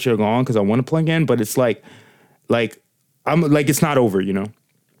shit now that you're gone, because I want to plug in, but it's like I'm like, it's not over,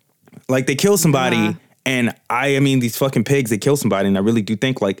 Like, they kill somebody, and I mean, these fucking pigs, they kill somebody, and I really do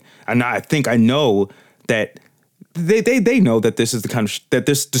think, like, I know that they know that this is the kind of that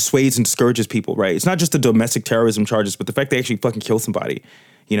this dissuades and discourages people, right? It's not just the domestic terrorism charges, but the fact they actually fucking kill somebody.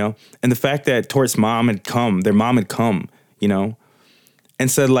 And the fact that Tort's mom had come, and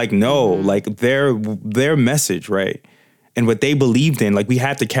said, like, no, like, their message, right, and what they believed in, like, we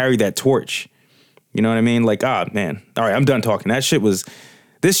had to carry that torch. You know what I mean? Like, man, all right, I'm done talking. That shit was,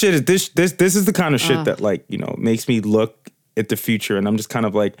 this is the kind of shit that, like, makes me look at the future, and I'm just kind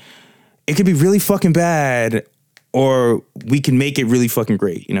of like, it could be really fucking bad, or we can make it really fucking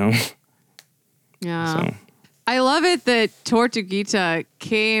great, Yeah. So. I love it that Tortuguita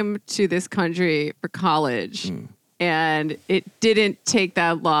came to this country for college, and it didn't take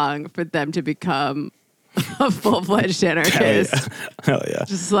that long for them to become a full-fledged anarchist. Hell yeah.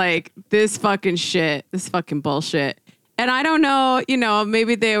 Just like, this fucking shit, this fucking bullshit. And I don't know,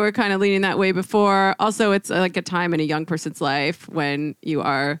 maybe they were kind of leaning that way before. Also, it's like a time in a young person's life when you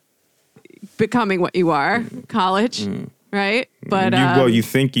are becoming what you are, college. Right, but you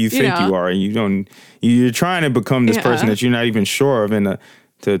think you are, and you don't. You're trying to become this person that you're not even sure of, and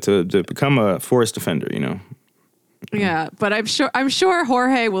to become a forest defender, Yeah, but I'm sure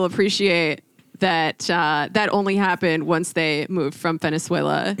Jorge will appreciate that that only happened once they moved from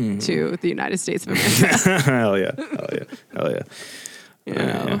Venezuela to the United States of America. Hell yeah.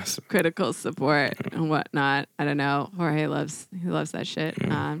 Critical support and whatnot. I don't know. Jorge loves that shit.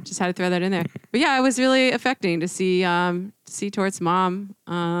 Just had to throw that in there. But yeah, it was really affecting to see Tort's mom.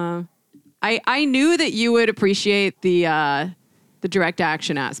 I knew that you would appreciate the direct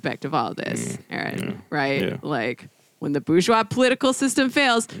action aspect of all of this, Aaron. Right? Yeah. Like, when the bourgeois political system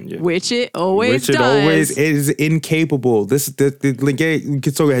fails, which it always does. Always is incapable. So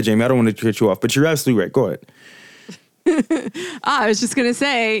go ahead, Jamie. I don't want to cut you off, but you're absolutely right. Go ahead. I was just going to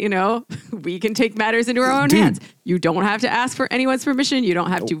say, we can take matters into our own hands. You don't have to ask for anyone's permission. You don't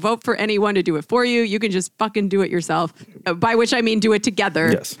have to vote for anyone to do it for you. You can just fucking do it yourself. By which I mean do it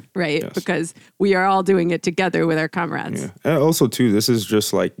together. Yes. Right? Yes. Because we are all doing it together with our comrades. Yeah. And also, too, this is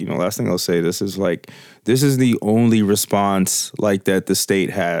just like, last thing I'll say, this is the only response like that the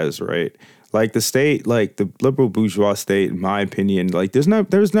state has, right? Like the state, like the liberal bourgeois state, in my opinion, like there's not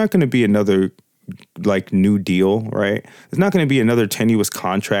going to be another like New Deal, right? There's not going to be another tenuous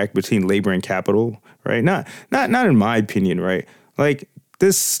contract between labor and capital, right? Not in my opinion, right? Like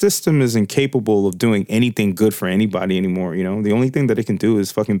this system is incapable of doing anything good for anybody anymore. The only thing that it can do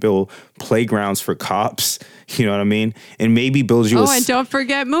is fucking build playgrounds for cops. You know what I mean? And maybe build you. And don't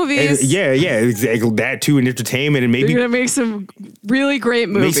forget movies. Yeah, exactly that too, and entertainment, and maybe they're gonna make some really great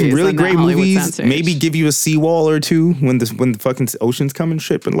movies. Make some really great movies. Maybe give you a seawall or two when the fucking oceans come and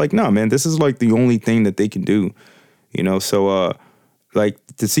shit. But like, no, man, this is like the only thing that they can do. So like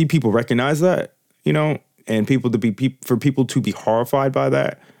to see people recognize that, and for people to be horrified by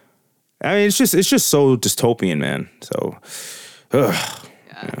that. I mean, it's just so dystopian, man. So,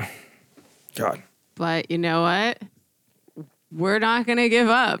 yeah. God. But you know what? We're not gonna give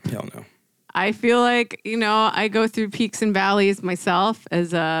up. Hell no. I feel like, I go through peaks and valleys myself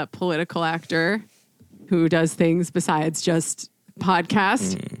as a political actor who does things besides just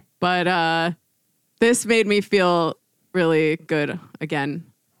podcast. But this made me feel really good again.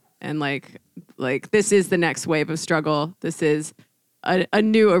 And like this is the next wave of struggle. This is a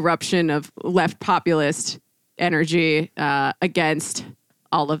new eruption of left populist energy against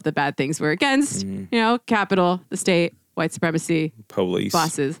all of the bad things we're against. Capital, the state, white supremacy, police,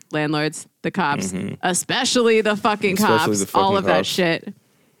 bosses, landlords, the cops, especially the fucking cops, all of that shit.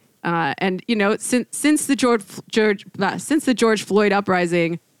 And since the George Floyd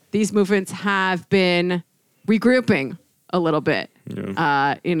uprising, these movements have been regrouping a little bit.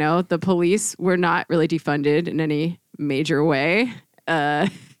 Yeah. The police were not really defunded in any major way.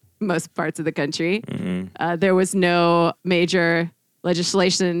 Most parts of the country. There was no major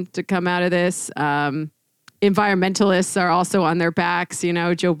legislation to come out of this. Environmentalists are also on their backs.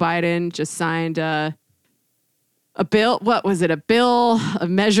 Joe Biden just signed a bill. What was it? A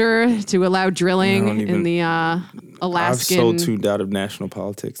measure to allow drilling in the Alaskan. I'm so tuned out of national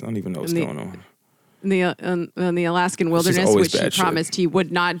politics. I don't even know what's going on. In the Alaskan wilderness, which he promised he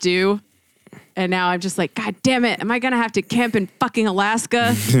would not do. And now I'm just like, God damn it. Am I going to have to camp in fucking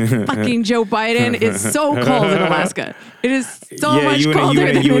Alaska? Fucking Joe Biden. It's so cold in Alaska. It is so much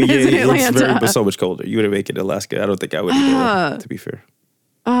colder than it is in Atlanta. It's so much colder. You would have made it in Alaska. I don't think I would either, to be fair.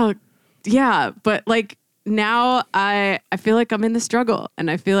 Oh, yeah. But like now I feel like I'm in the struggle.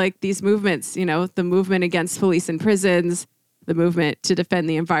 And I feel like these movements, the movement against police and prisons, the movement to defend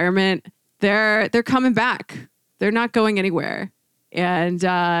the environment, they're coming back. They're not going anywhere. And,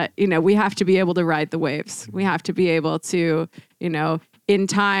 we have to be able to ride the waves. We have to be able to, in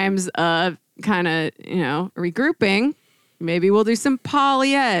times of kind of, regrouping, maybe we'll do some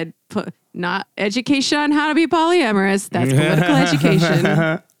poly-ed, not education on how to be polyamorous. That's political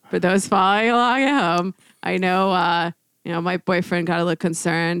education. For those following along at home, I know, my boyfriend got a little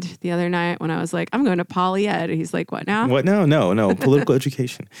concerned the other night when I was like, I'm going to poly-ed. He's like, what now? What? No. Political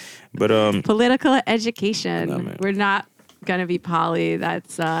education. But political education. No, we're not gonna be poly.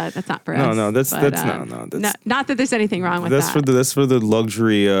 That's not for us. No, that's not that there's anything wrong with that. That's for the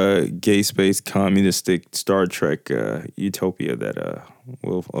luxury gay space communistic Star Trek utopia that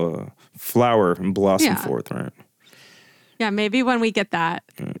will flower and blossom forth, right? Yeah, maybe when we get that,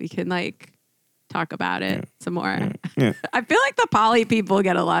 we can like talk about it some more. Yeah. I feel like the poly people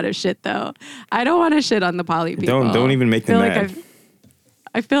get a lot of shit though. I don't want to shit on the poly people. Don't even make them mad.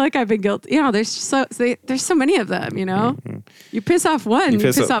 I feel like I've been guilty. There's so many of them. Mm-hmm. You piss off one, you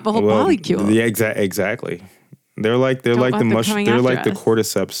piss off a whole molecule. Yeah, exactly. They're like the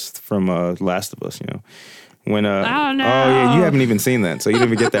cordyceps from Last of Us. When oh no, you haven't even seen that, so you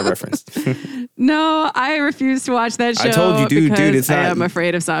didn't even get that reference. No, I refuse to watch that show. I told you, dude, it's not. I'm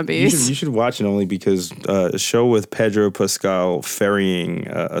afraid of zombies. You should watch it only because a show with Pedro Pascal ferrying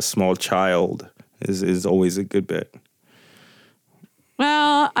a small child is always a good bet.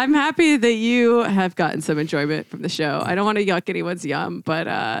 Well, I'm happy that you have gotten some enjoyment from the show. I don't want to yuck anyone's yum, but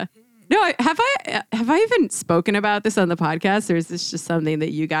no, have I even spoken about this on the podcast, or is this just something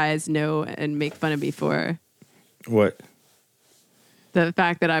that you guys know and make fun of me for? What? The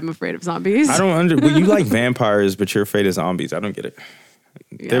fact that I'm afraid of zombies. I don't well, you like vampires, but you're afraid of zombies. I don't get it.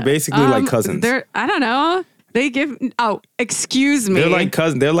 Yeah. They're basically like cousins. I don't know. They give. Oh, excuse me. They're like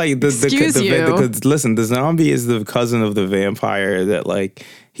cousin. They're like Excuse you. listen, the zombie is the cousin of the vampire that like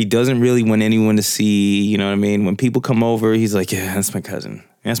he doesn't really want anyone to see. You know what I mean? When people come over, he's like, yeah, that's my cousin.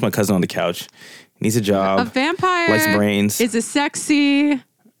 That's my cousin on the couch. He needs a job. A vampire likes brains. is a sexy,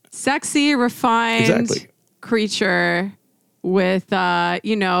 refined creature with,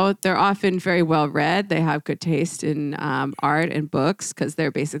 they're often very well read. They have good taste in art and books because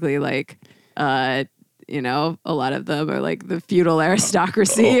they're basically like, a lot of them are like the feudal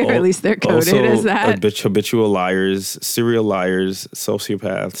aristocracy, or at least they're coded as that. Habitual liars, serial liars,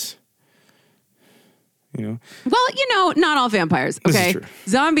 sociopaths. Well, not all vampires. Okay.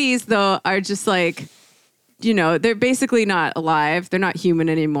 Zombies, though, are just like, they're basically not alive. They're not human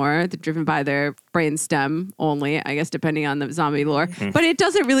anymore. They're driven by their brain stem only, I guess, depending on the zombie lore. But it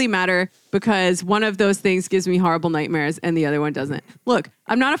doesn't really matter because one of those things gives me horrible nightmares and the other one doesn't. Look,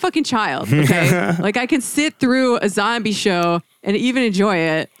 I'm not a fucking child, okay? Like, I can sit through a zombie show and even enjoy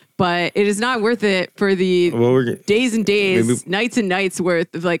it, but it is not worth it for the days and days, nights and nights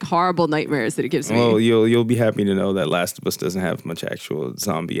worth of like horrible nightmares that it gives me. Well, you'll be happy to know that Last of Us doesn't have much actual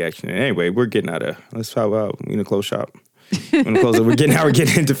zombie action. Anyway, we're getting out of. Let's talk about close shop. We're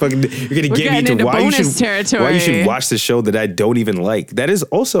getting into fucking. You're gonna get me to why you should watch the show that I don't even like. That is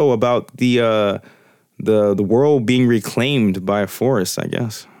also about the world being reclaimed by a forest, I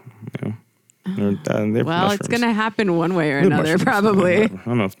guess. Well, it's going to happen one way or another, probably. I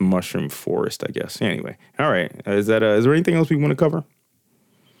don't know if mushroom forest, I guess. Anyway. All right. Is there anything else we want to cover?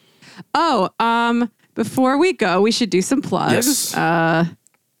 Before we go, we should do some plugs,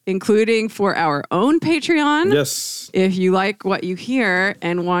 including for our own Patreon. Yes. If you like what you hear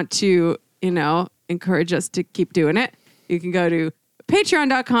and want to, encourage us to keep doing it, you can go to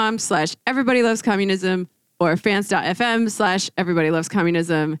patreon.com/everybodylovescommunism or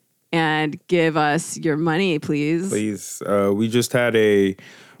fans.fm/everybodylovescommunism. And give us your money, please. Please. We just had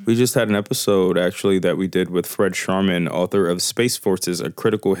an episode actually that we did with Fred Sharman, author of Space Forces: A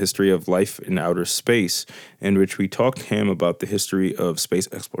Critical History of Life in Outer Space, in which we talked to him about the history of space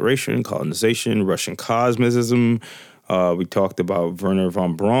exploration, colonization, Russian cosmism. We talked about Werner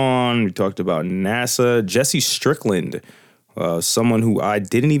von Braun. We talked about NASA. Jesse Strickland, someone who I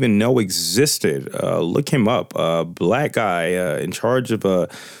didn't even know existed. Look him up. Black guy in charge of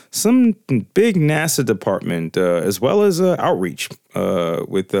some big NASA department, as well as outreach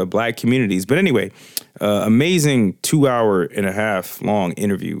with black communities. But anyway, amazing 2.5 hour long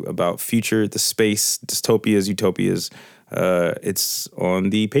interview about future, the space, dystopias, utopias. It's on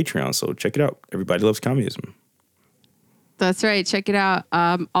the Patreon, so check it out. Everybody Loves Communism. That's right. Check it out.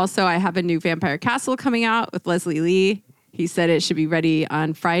 Also, I have a new Vampire Castle coming out with Leslie Lee. He said it should be ready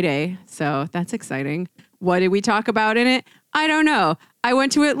on Friday, so that's exciting. What did we talk about in it? I don't know. I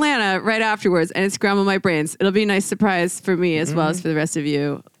went to Atlanta right afterwards, and it scrambled my brains. It'll be a nice surprise for me as well as for the rest of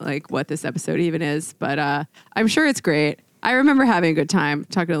you, like what this episode even is. But I'm sure it's great. I remember having a good time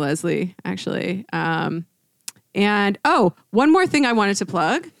talking to Leslie, actually. And one more thing I wanted to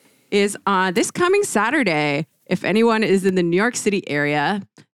plug is on this coming Saturday, if anyone is in the New York City area,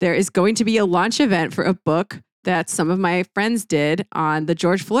 there is going to be a launch event for a book that some of my friends did on the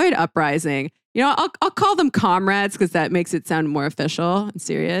George Floyd uprising. I'll call them comrades because that makes it sound more official and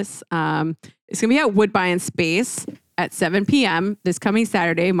serious. It's going to be at Woodbine Space at 7 p.m. this coming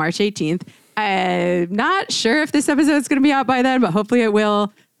Saturday, March 18th. I'm not sure if this episode is going to be out by then, but hopefully it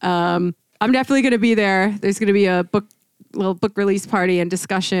will. I'm definitely going to be there. There's going to be a little book release party and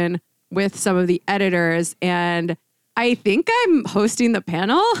discussion with some of the editors, and I think I'm hosting the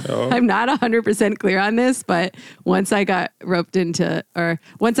panel. Oh. I'm not 100% clear on this, but once I got roped into, or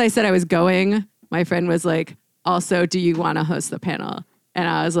once I said I was going, my friend was like, also, do you want to host the panel? And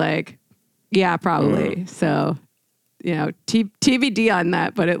I was like, yeah, probably. So, TBD on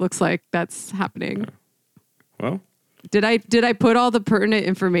that, but it looks like that's happening. Well, did I put all the pertinent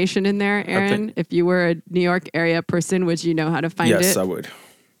information in there, Aaron? If you were a New York area person, would you know how to find it? Yes, I would.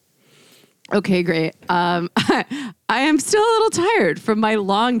 Okay, great. I am still a little tired from my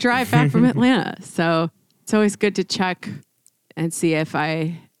long drive back from Atlanta. So it's always good to check and see if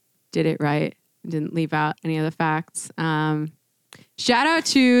I did it right and didn't leave out any of the facts. Shout out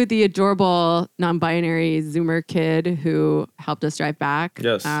to the adorable non-binary Zoomer kid who helped us drive back.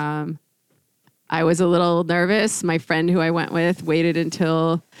 Yes. I was a little nervous. My friend who I went with waited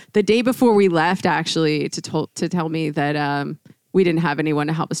until the day before we left, actually, to tell me that we didn't have anyone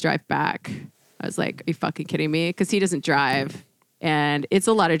to help us drive back. I was like, are you fucking kidding me? Because he doesn't drive. And it's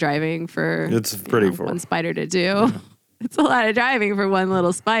a lot of driving for one spider to do. Yeah. It's a lot of driving for one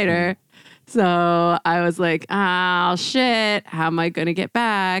little spider. So I was like, oh, shit. How am I going to get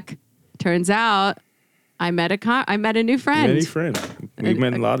back? Turns out I met a new friend. Many friends. We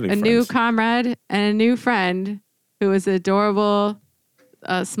met a lot of new friends. A new comrade and a new friend who was adorable,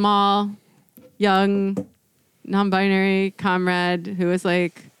 small, young, non-binary comrade who was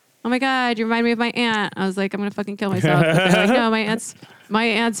like, "Oh my God, you remind me of my aunt." I was like, "I'm gonna fucking kill myself." But they're like, "No, my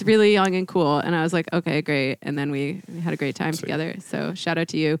aunt's really young and cool." And I was like, "Okay, great." And then we had a great time together. So shout out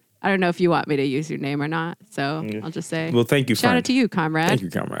to you. I don't know if you want me to use your name or not. So I'll just say, well, thank you, shout friend. out to you, comrade. Thank you,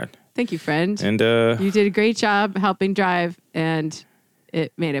 comrade. Thank you, friend. And you did a great job helping drive, and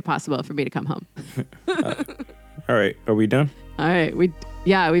it made it possible for me to come home. All right, are we done? All right, we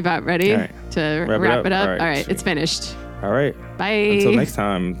about ready to wrap it up. All right, it's finished. All right. Bye. Until next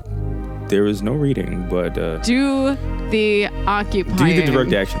time, there is no reading, but do the occupying. Do the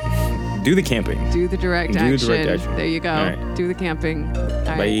direct action. Do the camping. Do the direct action. There you go. All right. Do the camping. All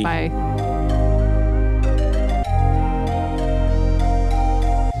Bye. right, bye.